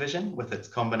intermediate vision with its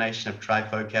combination of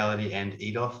trifocality and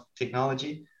EDOF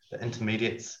technology, the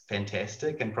intermediate's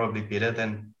fantastic and probably better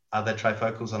than other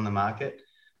trifocals on the market.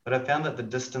 But I found that the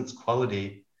distance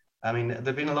quality,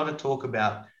 there've been a lot of talk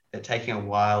about it taking a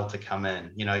while to come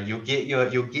in. You'll get your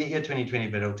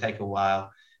 20/20, but it'll take a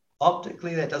while.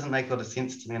 Optically, that doesn't make a lot of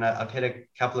sense to me. And I've had a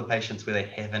couple of patients where they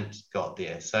haven't got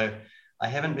there. So I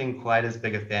haven't been quite as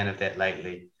big a fan of that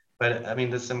lately. But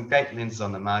there's some great lenses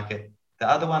on the market. The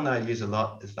other one that I use a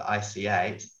lot is the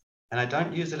IC8. And I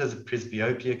don't use it as a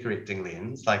presbyopia correcting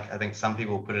lens. Like I think some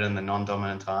people put it in the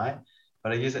non-dominant eye,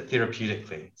 but I use it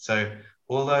therapeutically. So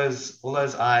all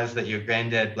those eyes that your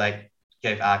granddad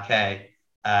gave RK,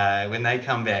 when they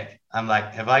come back, I'm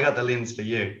like, have I got the lens for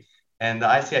you? And the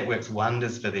IC8 works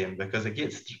wonders for them because it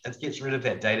gets rid of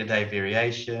that day-to-day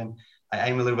variation. I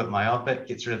aim a little bit myopic,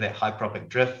 gets rid of that hyperopic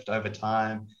drift over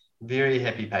time. Very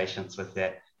happy patients with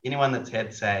that. Anyone that's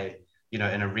had, say,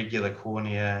 an irregular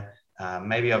cornea,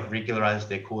 maybe I've regularized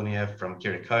their cornea from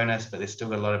keratoconus, but they've still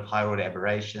got a lot of high order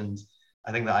aberrations.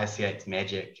 I think the IC8's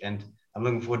magic, and I'm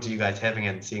looking forward to you guys having it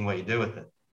and seeing what you do with it.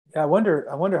 Yeah, I wonder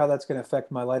how that's going to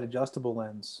affect my light adjustable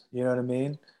lens. You know what I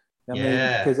mean?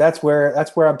 Yeah. Because that's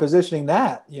where I'm positioning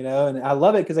that, and I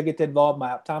love it because I get to involve my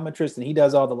optometrist and he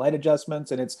does all the light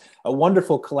adjustments, and it's a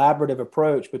wonderful collaborative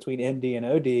approach between MD and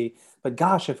OD. But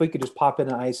gosh, if we could just pop in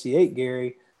an IC8,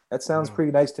 Gary, that sounds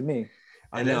pretty nice to me.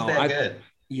 I know. Good.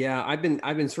 Yeah, I've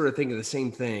been sort of thinking the same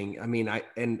thing.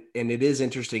 And it is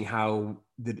interesting how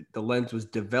the lens was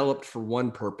developed for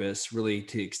one purpose, really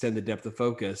to extend the depth of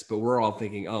focus, but we're all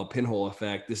thinking, oh, pinhole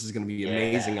effect, this is going to be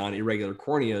amazing on irregular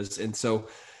corneas. And so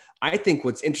I think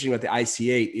what's interesting about the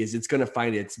IC8 is it's going to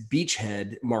find its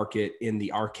beachhead market in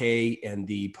the RK and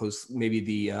the maybe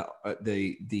the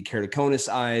keratoconus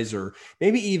eyes, or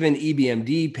maybe even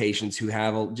EBMD patients who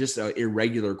have just an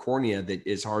irregular cornea that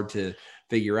is hard to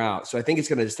figure out. So I think it's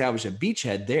going to establish a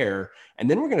beachhead there, and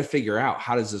then we're going to figure out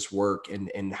how does this work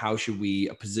and how should we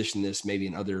position this maybe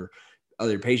in other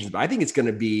patients. But I think it's going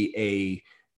to be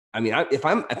if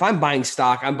I'm buying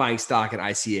stock, I'm buying stock at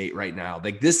IC8 right now.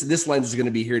 Like this lens is going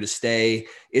to be here to stay.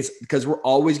 It's because we're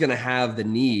always going to have the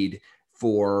need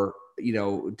for,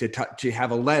 to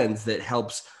have a lens that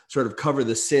helps sort of cover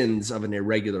the sins of an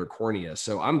irregular cornea.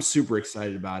 So I'm super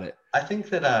excited about it. I think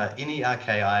that any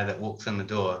RKI that walks in the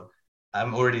door,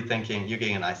 I'm already thinking you're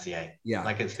getting an IC8. Yeah,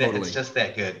 it's totally. it's just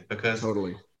that good because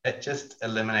totally. It just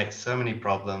eliminates so many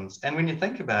problems. And when you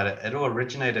think about it, it all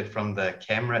originated from the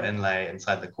camera inlay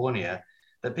inside the cornea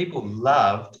that people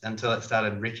loved until it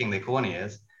started wrecking their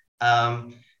corneas.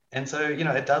 And so,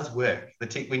 it does work.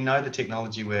 We know the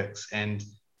technology works. And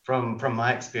from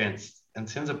my experience, in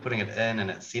terms of putting it in and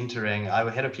it's centering, I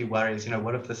had a few worries,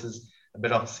 what if this is a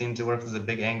bit off center? What if there's a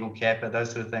big angle capper?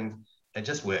 Those sort of things. It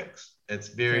just works. It's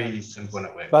very simple and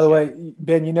it works. By the way,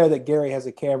 Ben, you know that Gary has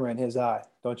a camera in his eye,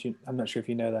 don't you? I'm not sure if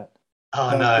you know that.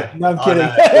 Oh, no. I'm kidding.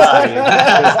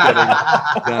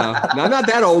 No, I'm not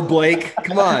that old, Blake.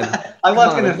 Come on. I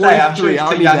was going to say, I'm sure he's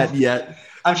too young. That yet.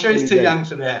 I'm sure he's too young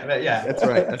for that, but yeah.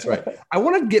 That's right. I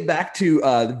want to get back to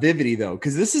the Vivity though,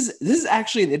 because this is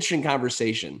actually an interesting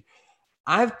conversation.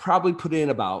 I've probably put in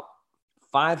about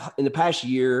in the past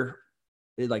year,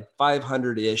 like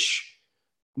 500-ish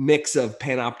mix of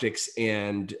Panoptix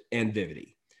and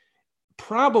Vivity.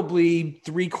 Probably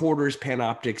 3/4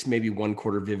 Panoptix, maybe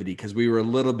 1/4 Vivity, because we were a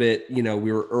little bit, we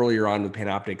were earlier on with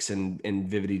Panoptix and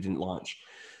Vivity didn't launch.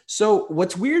 So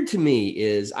what's weird to me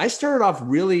is I started off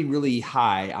really, really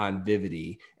high on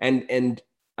Vivity and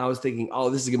I was thinking, oh,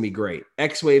 this is going to be great.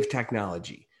 X-Wave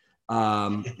technology.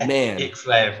 Man,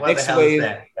 X-Wave. What the hell is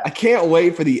that? I can't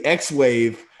wait for the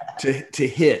X-Wave to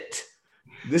hit.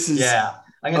 This is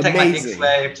I'm going to take my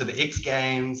X-Wave to the X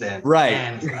Games and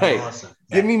man, it's awesome.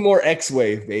 Yeah. Give me more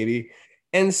X-Wave, baby.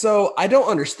 And so I don't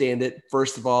understand it,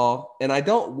 first of all, and I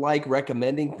don't like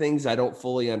recommending things I don't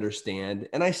fully understand.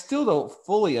 And I still don't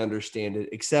fully understand it,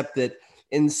 except that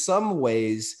in some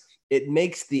ways it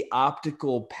makes the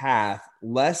optical path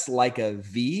less like a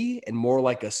V and more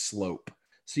like a slope.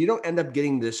 So you don't end up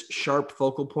getting this sharp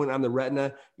focal point on the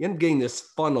retina. You end up getting this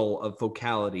funnel of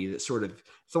focality that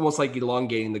it's almost like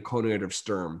elongating the conoid of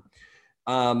Sturm.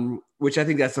 Which I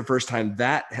think that's the first time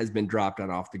that has been dropped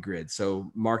on Off the Grid.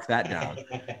 So mark that down.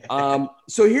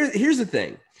 So here's the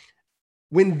thing.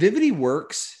 When Vivity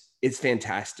works, it's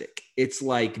fantastic. It's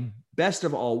like best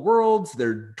of all worlds.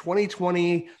 They're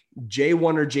 20/20,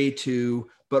 J1 or J2,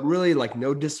 but really like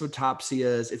no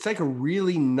dysphotopsias. It's like a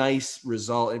really nice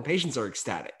result and patients are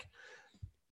ecstatic.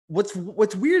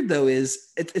 What's weird though is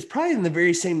it's probably in the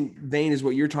very same vein as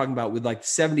what you're talking about with like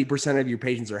 70% of your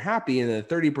patients are happy and then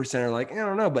 30% are like, I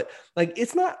don't know, but like,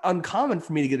 it's not uncommon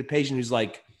for me to get a patient who's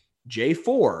like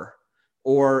J4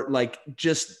 or like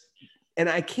and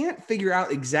I can't figure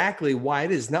out exactly why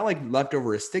it is. Not like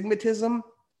leftover astigmatism.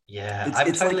 Yeah,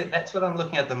 that's what I'm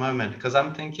looking at the moment because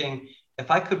I'm thinking if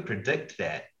I could predict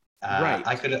that,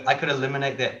 I could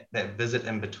eliminate that visit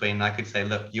in between. I could say,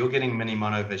 look, you're getting mini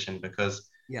monovision because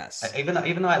yes. Even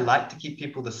though I like to keep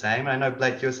people the same, I know,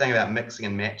 Blake, you were saying about mixing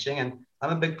and matching, and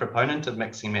I'm a big proponent of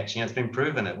mixing and matching. It's been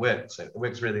proven it works. It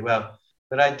works really well.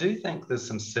 But I do think there's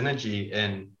some synergy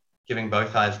in giving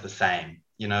both eyes the same,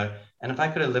 And if I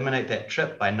could eliminate that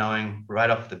trip by knowing right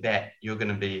off the bat you're going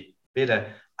to be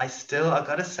better, I've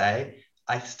got to say,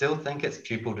 I still think it's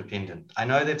pupil dependent. I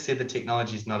know they've said the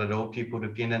technology is not at all pupil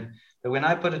dependent, but when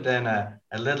I put it in a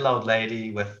little old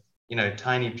lady with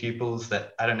tiny pupils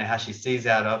that I don't know how she sees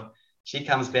out of, she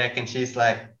comes back and she's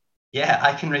like, yeah,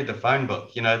 I can read the phone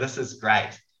book. This is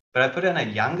great. But I put in a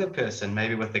younger person,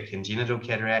 maybe with a congenital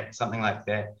cataract, something like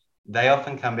that. They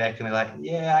often come back and they're like,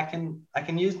 yeah, I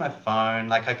can use my phone.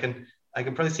 Like I can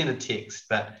probably send a text,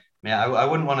 but man, I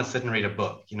wouldn't want to sit and read a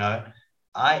book.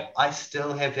 I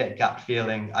still have that gut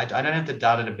feeling. I don't have the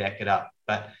data to back it up,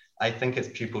 but I think it's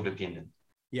pupil dependent.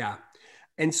 Yeah.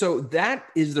 And so that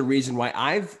is the reason why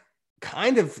I've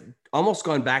kind of almost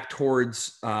gone back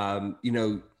towards,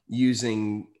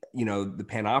 using, the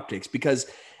Panoptix, because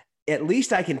at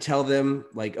least I can tell them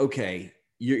like, okay,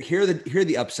 here are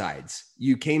the upsides.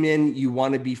 You came in, you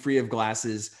want to be free of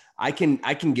glasses. I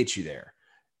can get you there.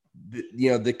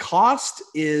 The cost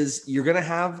is you're going to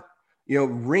have,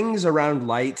 rings around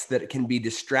lights that can be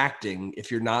distracting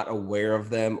if you're not aware of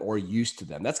them or used to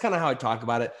them. That's kind of how I talk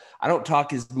about it. I don't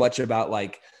talk as much about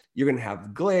like, you're going to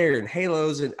have glare and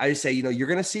halos. And I just say, you're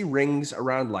going to see rings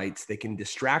around lights. They can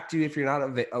distract you if you're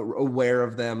not aware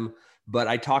of them. But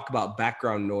I talk about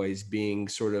background noise being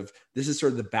this is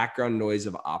the background noise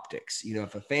of optics.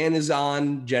 If a fan is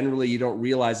on, generally you don't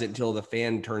realize it until the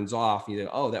fan turns off. You know,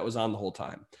 oh, that was on the whole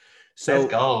time. So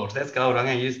that's gold. I'm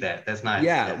going to use that. That's nice.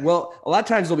 Yeah. Well, a lot of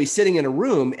times they'll be sitting in a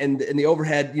room and in the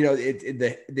overhead,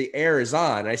 the air is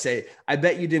on. I say, I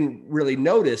bet you didn't really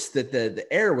notice that the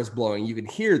air was blowing. You can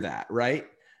hear that, right?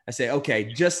 I say, okay,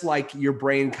 just like your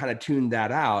brain kind of tuned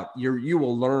that out, you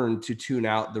will learn to tune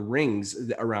out the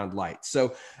rings around lights.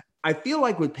 So I feel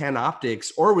like with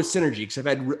Panoptix or with Synergy, because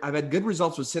I've had good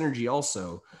results with Synergy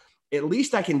also. At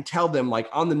least I can tell them like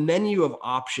on the menu of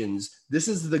options, this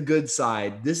is the good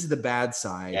side. This is the bad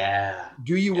side. Yeah.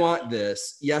 Do you want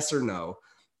this? Yes or no?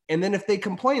 And then if they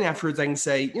complain afterwards, I can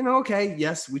say, okay,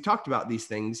 yes, we talked about these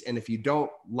things. And if you don't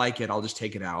like it, I'll just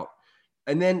take it out.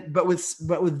 And then, but with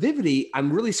Vivity,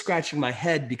 I'm really scratching my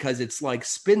head because it's like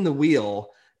spin the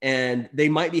wheel and they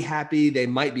might be happy, they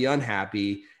might be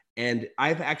unhappy. And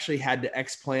I've actually had to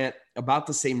explant about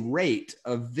the same rate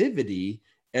of Vivity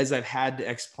as I've had to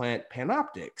explant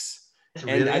Panoptix. It's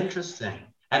And really interesting.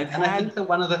 And I think that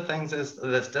one of the things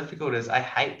that's difficult is I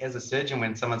hate as a surgeon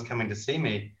when someone's coming to see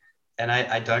me and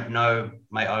I don't know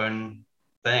my own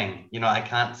thing. You know, I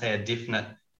can't say a definite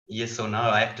yes or no.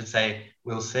 I have to say,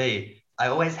 we'll see. I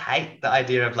always hate the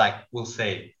idea of like, we'll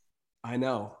see. I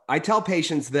know. I tell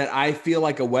patients that I feel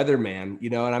like a weatherman, you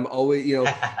know, and I'm always, you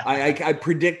know, I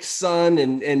predict sun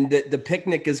and the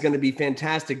picnic is going to be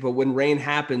fantastic. But when rain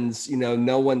happens, you know,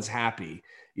 no one's happy.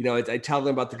 You know, I tell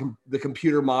them about the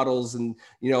computer models and,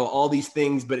 you know, all these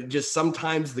things, but it just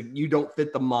sometimes you don't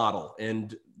fit the model.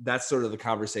 And that's sort of the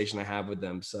conversation I have with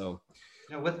them. So,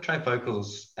 you know, with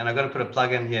trifocals, and I've got to put a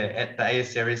plug in here at the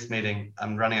ASRS meeting,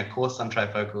 I'm running a course on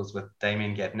trifocals with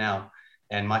Damien Gapnell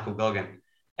and Michael Goggin.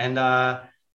 And I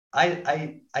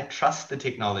trust the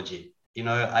technology. You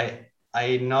know,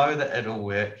 I know that it'll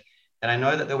work, and I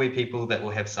know that there'll be people that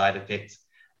will have side effects.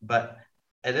 But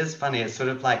it is funny. It's sort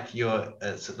of like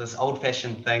it's this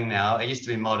old-fashioned thing now. It used to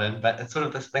be modern, but it's sort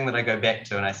of this thing that I go back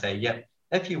to, and I say, yep,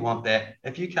 if you want that,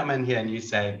 if you come in here and you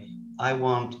say, I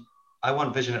want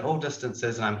vision at all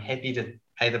distances, and I'm happy to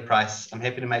pay the price. I'm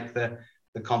happy to make the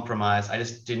compromise. I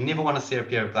just never want to see a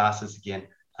pair of glasses again.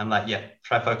 I'm like, yeah,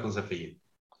 trifocals are for you.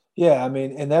 Yeah, I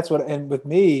mean, and that's what, and with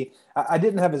me, I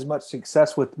didn't have as much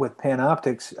success with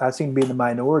Panoptix. I seem to be in the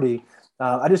minority.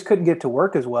 I just couldn't get to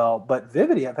work as well. But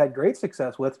Vivity, I've had great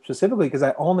success with, specifically because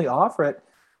I only offer it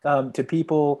to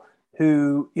people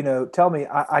who, you know, tell me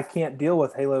I can't deal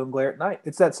with halo and glare at night.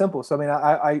 It's that simple. So I mean,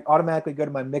 I automatically go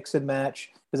to my mix and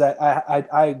match because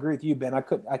I agree with you, Ben.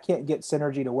 I can't get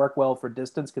Synergy to work well for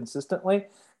distance consistently.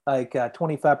 Like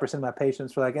 25% of my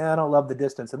patients are like, I don't love the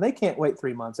distance, and they can't wait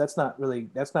 3 months. That's not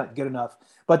good enough.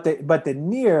 But the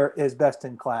near is best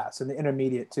in class, and the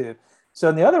intermediate too. So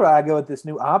in the other eye, I go with this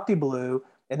new OptiBlue,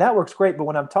 and that works great. But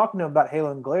when I'm talking to them about halo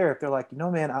and glare, if they're like, you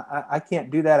know, man, I can't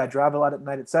do that. I drive a lot at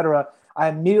night, etc. I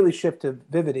immediately shift to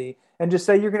Vivity and just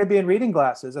say you're going to be in reading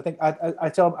glasses. I think I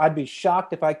tell them I'd be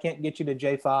shocked if I can't get you to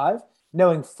J5,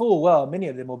 knowing full well many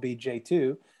of them will be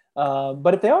J2.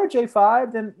 But if they are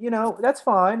J5, then, you know, that's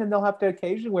fine. And they'll have to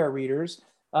occasionally wear readers.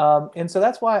 And so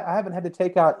that's why I haven't had to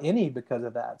take out any because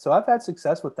of that. So I've had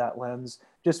success with that lens,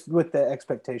 just with the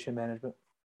expectation management.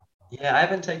 Yeah, I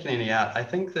haven't taken any out. I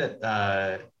think that,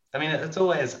 I mean, it's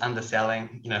always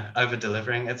underselling, you know, over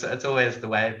delivering. It's always the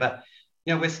way. But,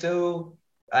 you know, we're still,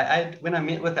 when I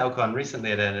met with Alcon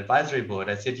recently at an advisory board,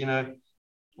 I said, you know,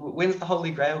 when's the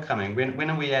Holy Grail coming? When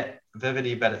are we at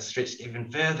Vivity, but it's stretched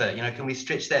even further? You know, can we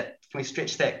stretch that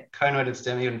conoidal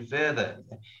stem even further?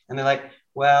 And they're like,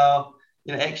 well,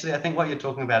 you know, actually, I think what you're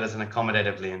talking about is an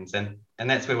accommodative lens, and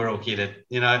that's where we're all headed,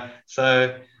 you know.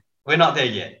 So we're not there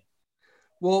yet.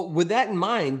 Well, with that in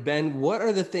mind, Ben, what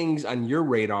are the things on your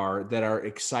radar that are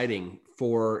exciting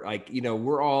for, like, you know,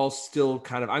 we're all still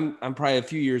kind of, I'm probably a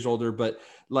few years older, but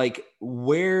like,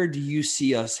 where do you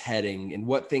see us heading and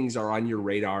what things are on your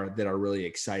radar that are really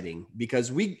exciting?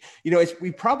 Because we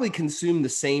probably consume the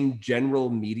same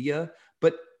general media,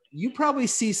 but you probably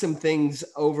see some things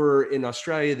over in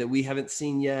Australia that we haven't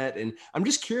seen yet. And I'm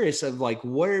just curious of like,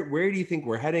 where do you think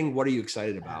we're heading? What are you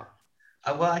excited about?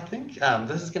 Well, I think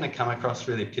this is going to come across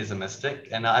really pessimistic,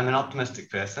 and I'm an optimistic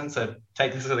person, so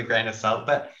take this with a grain of salt.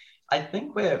 But I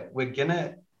think we're going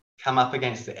to come up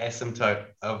against the asymptote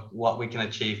of what we can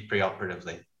achieve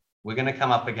preoperatively. We're going to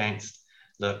come up against,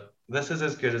 look, this is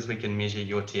as good as we can measure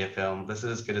your tear film. This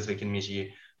is as good as we can measure you.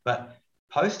 But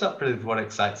post-operative, what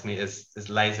excites me is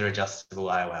laser adjustable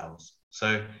IOLs.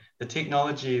 So the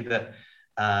technology that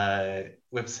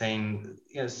we've seen,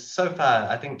 you know, so far,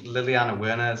 I think Liliana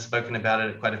Werner has spoken about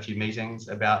it at quite a few meetings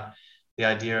about the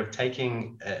idea of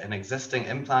taking an existing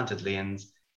implanted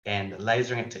lens and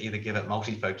lasering it to either give it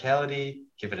multifocality,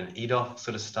 give it an EDOF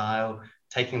sort of style,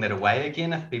 taking that away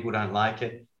again if people don't like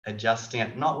it, adjusting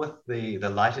it, not with the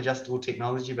light adjustable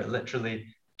technology, but literally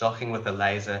docking with a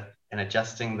laser and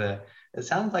adjusting it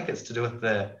sounds like it's to do with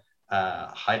the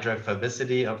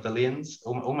hydrophobicity of the lens,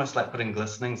 almost like putting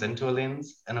glistenings into a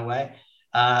lens in a way,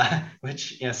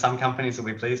 which, you know, some companies will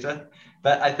be pleased with.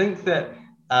 But I think that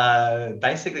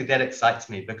basically that excites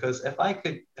me, because if I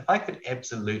could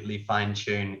absolutely fine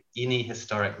tune any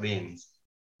historic lens,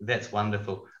 that's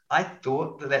wonderful. I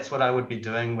thought that that's what I would be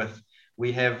doing with,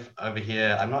 we have over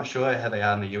here, I'm not sure how they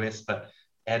are in the US, but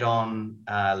add-on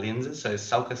lenses, so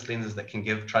sulcus lenses that can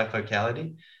give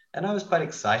trifocality. And I was quite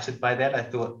excited by that. I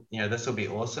thought, you know, this will be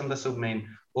awesome. This will mean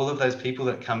all of those people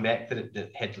that come back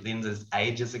that had lenses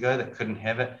ages ago that couldn't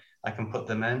have it, I can put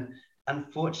them in.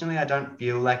 Unfortunately, I don't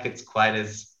feel like it's quite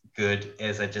as good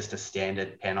as just a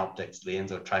standard PanOptix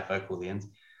lens or trifocal lens.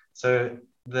 So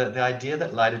the idea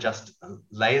that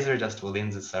laser adjustable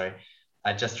lenses, are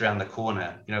just around the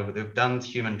corner. They've done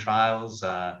human trials.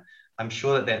 I'm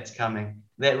sure that that's coming.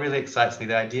 That really excites me.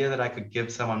 The idea that I could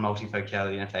give someone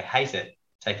multifocality, and if they hate it,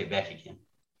 take it back again.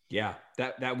 Yeah,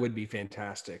 that would be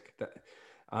fantastic.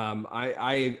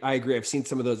 I agree. I've seen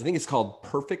some of those. I think it's called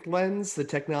Perfect Lens. The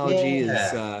technology is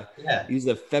use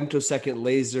a femtosecond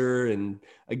laser, and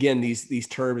again, these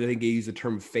terms. I think they use the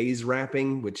term phase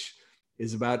wrapping, which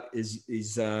is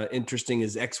interesting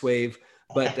as X-Wave.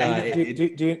 But do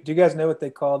you guys know what they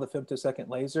call the femtosecond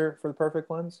laser for the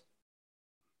Perfect Lens?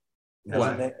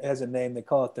 It has a name. They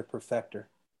call it the Perfector.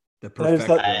 The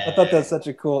Perfector. I thought that's such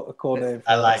a cool name.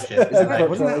 I like it.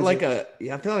 Wasn't that like I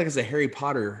feel like it's a Harry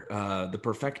Potter, the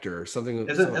Perfector or something.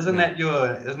 Isn't that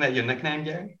your nickname,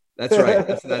 Gary? That's right.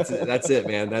 That's it,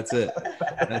 man. That's it.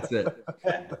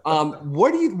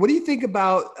 What do you think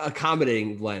about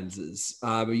accommodating lenses?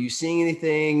 Are you seeing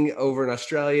anything over in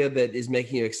Australia that is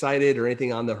making you excited, or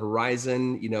anything on the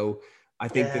horizon? I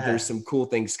think that there's some cool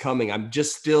things coming. I'm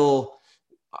still,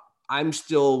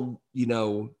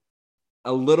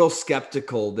 a little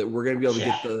skeptical that we're going to be able to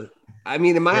get the. I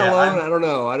mean, am I alone? I don't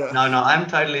know. No, I'm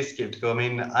totally skeptical. I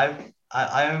mean,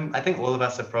 I think all of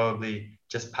us are probably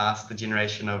just past the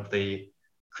generation of the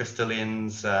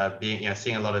crystallines,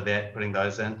 seeing a lot of that, putting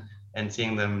those in and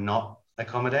seeing them not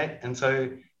accommodate. And so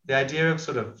the idea of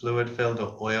sort of fluid filled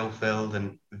or oil filled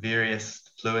and various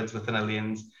fluids within a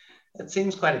lens, it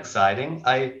seems quite exciting.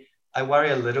 I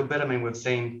worry a little bit. I mean, we've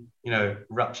seen,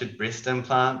 ruptured breast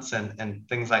implants and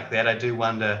things like that. I do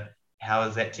wonder, how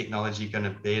is that technology going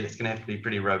to be? It's going to have to be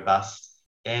pretty robust,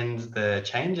 and the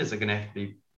changes are going to have to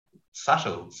be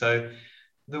subtle. So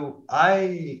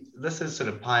this is sort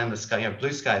of pie in the sky,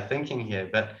 blue sky thinking here,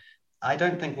 but I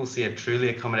don't think we'll see a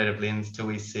truly accommodative lens till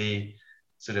we see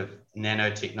sort of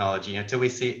nanotechnology, till we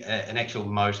see an actual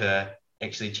motor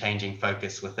actually changing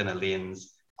focus within a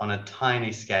lens on a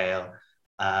tiny scale.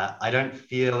 I don't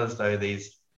feel as though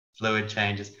these fluid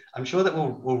changes. I'm sure that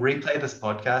we'll replay this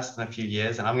podcast in a few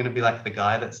years, and I'm going to be like the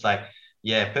guy that's like,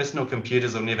 yeah, personal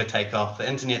computers will never take off. The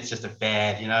internet's just a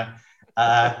fad,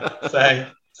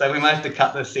 So we might have to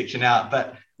cut this section out,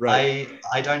 but right.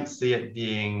 I don't see it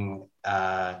being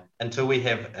until we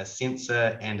have a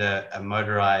sensor and a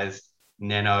motorized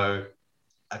truly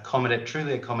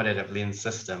accommodative lens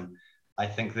system. I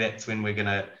think that's when we're going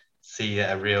to see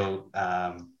a real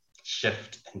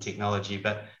shift in technology.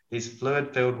 But these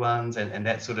fluid filled ones and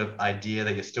that sort of idea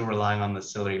that you're still relying on the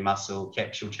ciliary muscle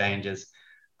capsule changes,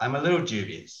 I'm a little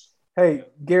dubious. Hey,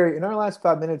 Gary, in our last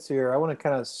 5 minutes here, I want to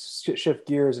kind of shift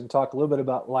gears and talk a little bit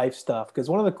about life stuff. Because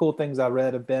one of the cool things I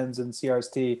read of Ben's and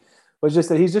CRST was just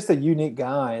that he's just a unique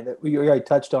guy that we already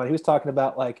touched on. He was talking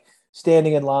about like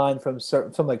standing in line from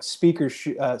like speaker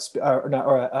a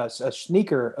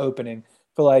sneaker opening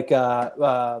for like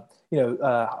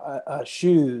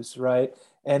shoes, right?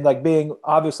 And like being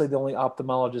obviously the only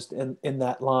ophthalmologist in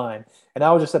that line. And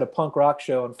I was just at a punk rock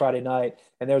show on Friday night,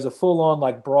 and there was a full-on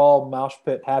like brawl mosh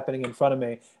pit happening in front of me.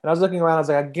 And I was looking around, I was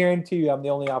like, I guarantee you I'm the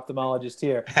only ophthalmologist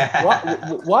here.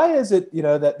 Why is it,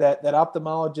 that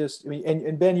ophthalmologist, I mean,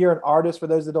 and Ben, you're an artist, for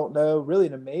those that don't know, really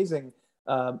an amazing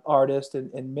artist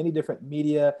in many different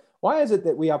media. Why is it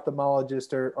that we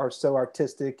ophthalmologists are so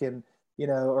artistic and,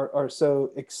 are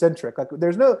so eccentric? Like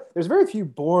there's very few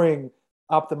boring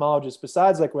ophthalmologists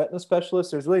besides like retina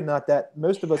specialists. There's really not that.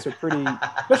 Most of us are pretty,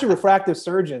 especially refractive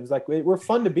surgeons. Like we're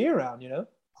fun to be around,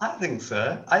 I think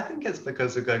so. I think it's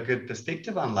because we've got a good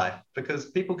perspective on life, because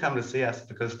people come to see us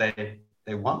because they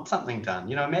want something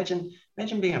done. Imagine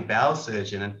being a bowel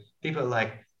surgeon and people are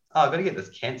like, oh, I've got to get this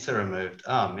cancer removed.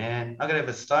 Oh man, I've got to have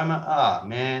a stoma. Oh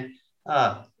man.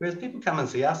 Whereas people come and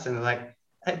see us and they're like,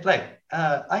 hey Blake,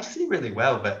 I see really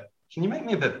well, but can you make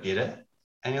me a bit better?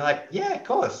 And you're like, yeah, of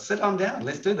course, sit on down,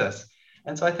 let's do this.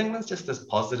 And so I think there's just this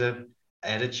positive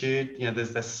attitude,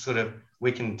 there's this sort of,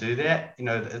 we can do that,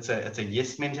 it's a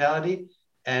yes mentality.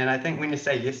 And I think when you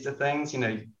say yes to things,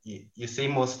 you see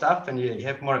more stuff and you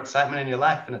have more excitement in your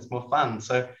life and it's more fun.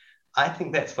 So I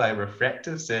think that's why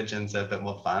refractive surgeons are a bit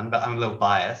more fun, but I'm a little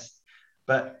biased.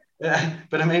 But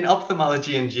I mean,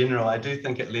 ophthalmology in general, I do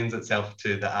think it lends itself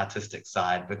to the artistic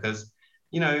side because,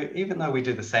 even though we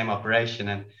do the same operation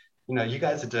and, you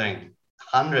guys are doing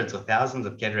hundreds or thousands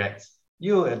of cataracts,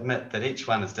 you'll admit that each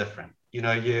one is different. You're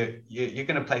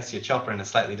going to place your chopper in a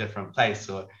slightly different place,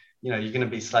 or, you're going to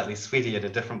be slightly sweaty at a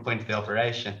different point of the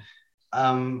operation.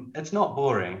 It's not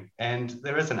boring, and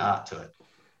there is an art to it.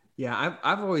 Yeah,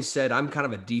 I've always said I'm kind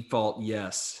of a default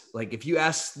yes. Like if you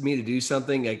ask me to do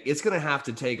something, like it's gonna have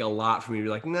to take a lot for me to be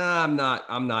like, nah,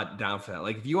 I'm not down for that.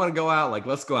 Like if you want to go out, like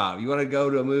let's go out. You want to go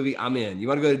to a movie, I'm in. You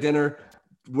want to go to dinner,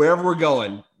 wherever we're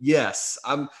going, yes.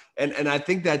 And I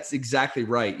think that's exactly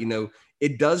right. You know,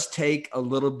 it does take a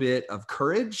little bit of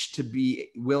courage to be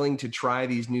willing to try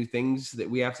these new things that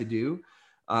we have to do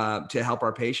to help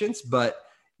our patients, but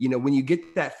you know, when you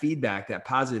get that feedback, that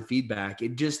positive feedback,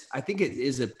 I think it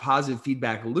is a positive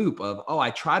feedback loop of, oh, I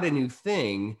tried a new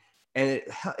thing and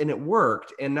it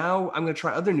worked. And now I'm going to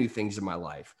try other new things in my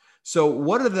life. So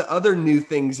what are the other new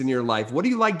things in your life? What do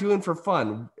you like doing for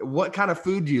fun? What kind of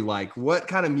food do you like? What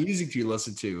kind of music do you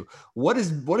listen to? What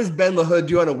does Ben LaHood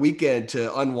do on a weekend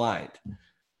to unwind?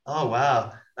 Oh,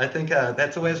 wow. I think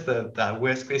that's always the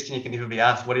worst question you can ever be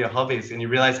asked. What are your hobbies? And you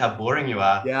realize how boring you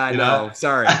are. Yeah, I you know.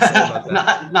 Sorry about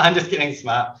that. No, I'm just getting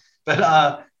smart. But,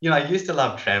 I used to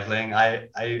love traveling. I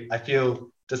feel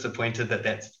disappointed that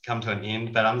that's come to an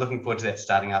end, but I'm looking forward to that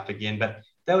starting up again. But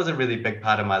that was a really big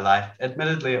part of my life.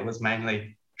 Admittedly, it was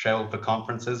mainly travel for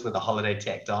conferences with a holiday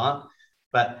tacked on,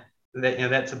 but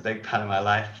that's a big part of my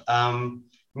life.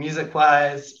 Music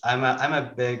wise, I'm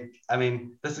a big,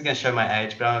 this is going to show my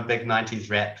age, but I'm a big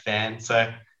 90s rap fan. So,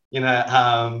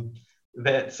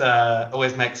 that's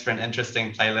always makes for an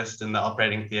interesting playlist in the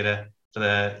operating theater for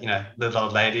the little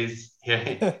old ladies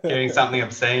hearing something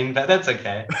obscene, but that's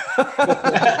okay.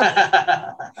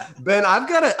 Ben, I've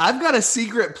got a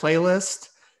secret playlist.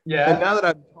 Yeah. And now that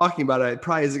I'm talking about it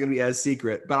probably isn't going to be as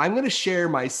secret, but I'm going to share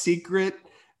my secret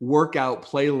workout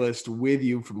playlist with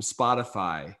you from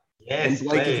Spotify. Yes, and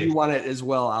Blake, please. if you want it as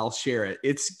well, I'll share it.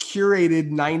 It's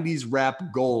curated 90s rap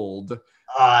gold.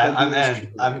 Oh, I'm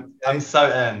in. I'm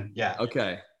so in. Yeah.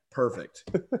 Okay. Perfect.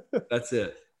 That's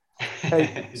it.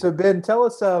 Hey, so Ben, tell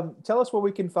us where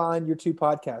we can find your two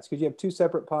podcasts, because you have two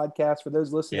separate podcasts. For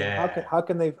those listening, Yeah. how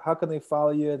can they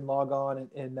follow you and log on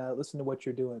and listen to what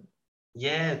you're doing?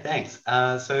 Yeah, thanks.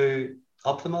 So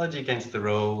Ophthalmology Against the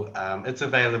Rule, it's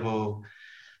available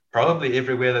probably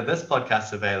everywhere that this podcast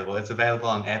is available. It's available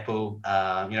on Apple.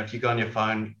 If you go on your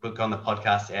phone, look on the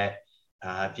podcast app.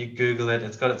 If you Google it,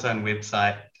 it's got its own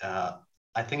website. I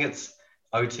think it's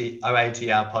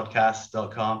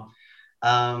oatrpodcast.com.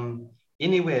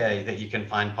 Anywhere that you can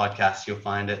find podcasts, you'll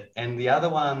find it. And the other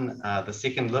one, The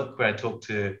Second Look, where I talk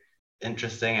to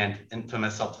interesting and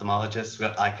infamous ophthalmologists. We've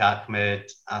got Ike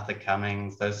Ahmed, Arthur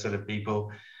Cummings, those sort of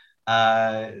people.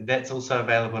 That's also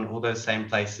available in all those same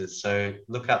places. So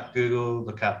look up Google,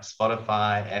 look up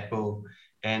Spotify, Apple,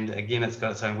 and again, it's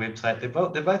got its own website. They've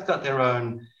both got their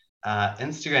own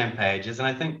Instagram pages. And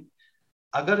I think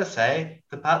I've got to say,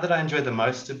 the part that I enjoy the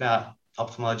most about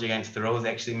Ophthalmology Against the Rule is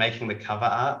actually making the cover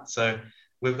art. So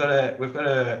we've got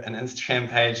an Instagram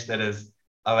page that is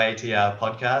OATR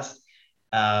podcast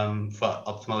for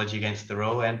Ophthalmology Against the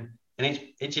Rule, and in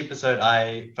each episode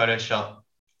I Photoshop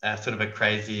sort of a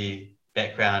crazy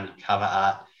background cover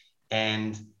art,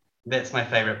 and that's my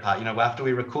favorite part. After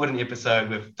we record an episode,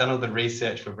 we've done all the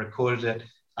research, we've recorded it,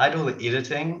 I do all the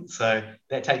editing, so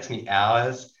that takes me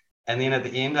hours, and then at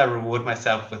the end I reward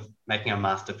myself with making a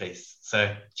masterpiece.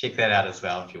 So check that out as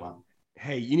well if you want.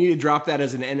 Hey, you need to drop that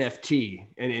as an NFT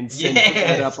and send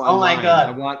Yes! that up online. Oh my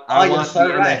God. I want so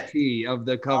the right. NFT of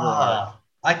the cover art.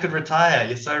 I could retire.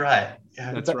 You're so right.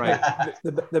 Yeah. That's right.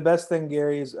 The best thing,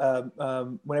 Gary, is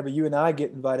whenever you and I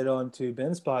get invited on to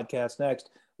Ben's podcast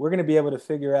next, we're going to be able to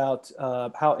figure out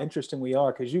how interesting we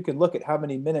are, because you can look at how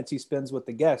many minutes he spends with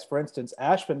the guests. For instance,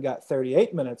 Ashvin got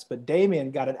 38 minutes, but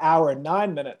Damien got 1 hour and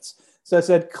 9 minutes. So I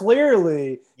said,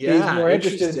 clearly he's more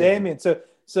interested in Damien.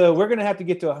 So we're going to have to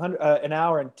get to 1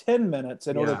 hour and 10 minutes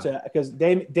in order to, because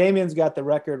Damien's got the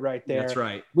record right there. That's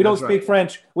right. We don't speak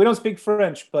French. We don't speak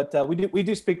French, but we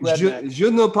do speak redneck. Je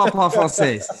ne parle pas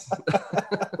français.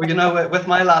 Well, with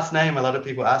my last name, a lot of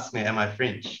people ask me, am I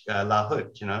French?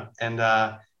 LaHood, and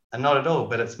not at all,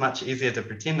 but it's much easier to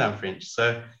pretend I'm French.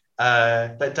 So,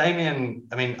 but Damien,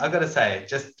 I've got to say,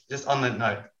 just on that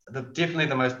note, definitely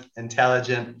the most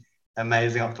intelligent,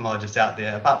 amazing ophthalmologist out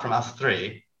there, apart from us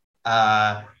three.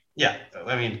 Current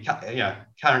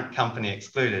company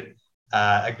excluded,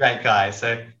 a great guy.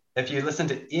 So if you listen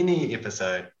to any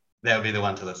episode, that would be the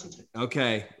one to listen to.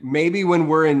 Okay. Maybe when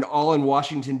we're in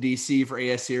Washington, DC for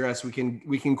ASCRS,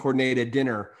 we can coordinate a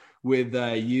dinner with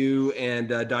you and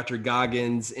Dr.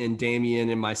 Goggins and Damien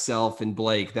and myself and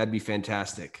Blake. That'd be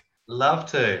fantastic. Love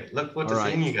to. Look forward to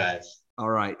seeing you guys.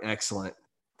 All right. Excellent.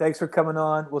 Thanks for coming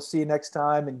on. We'll see you next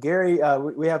time. And Gary,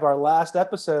 we have our last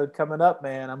episode coming up,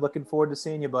 man. I'm looking forward to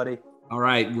seeing you, buddy. All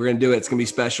right. We're going to do it. It's going to be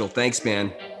special. Thanks,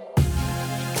 man.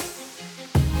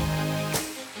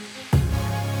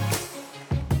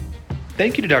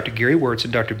 Thank you to Dr. Gary Wirtz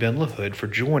and Dr. Ben LaHood for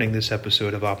joining this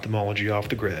episode of Ophthalmology Off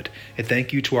the Grid. And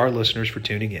thank you to our listeners for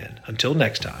tuning in. Until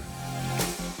next time.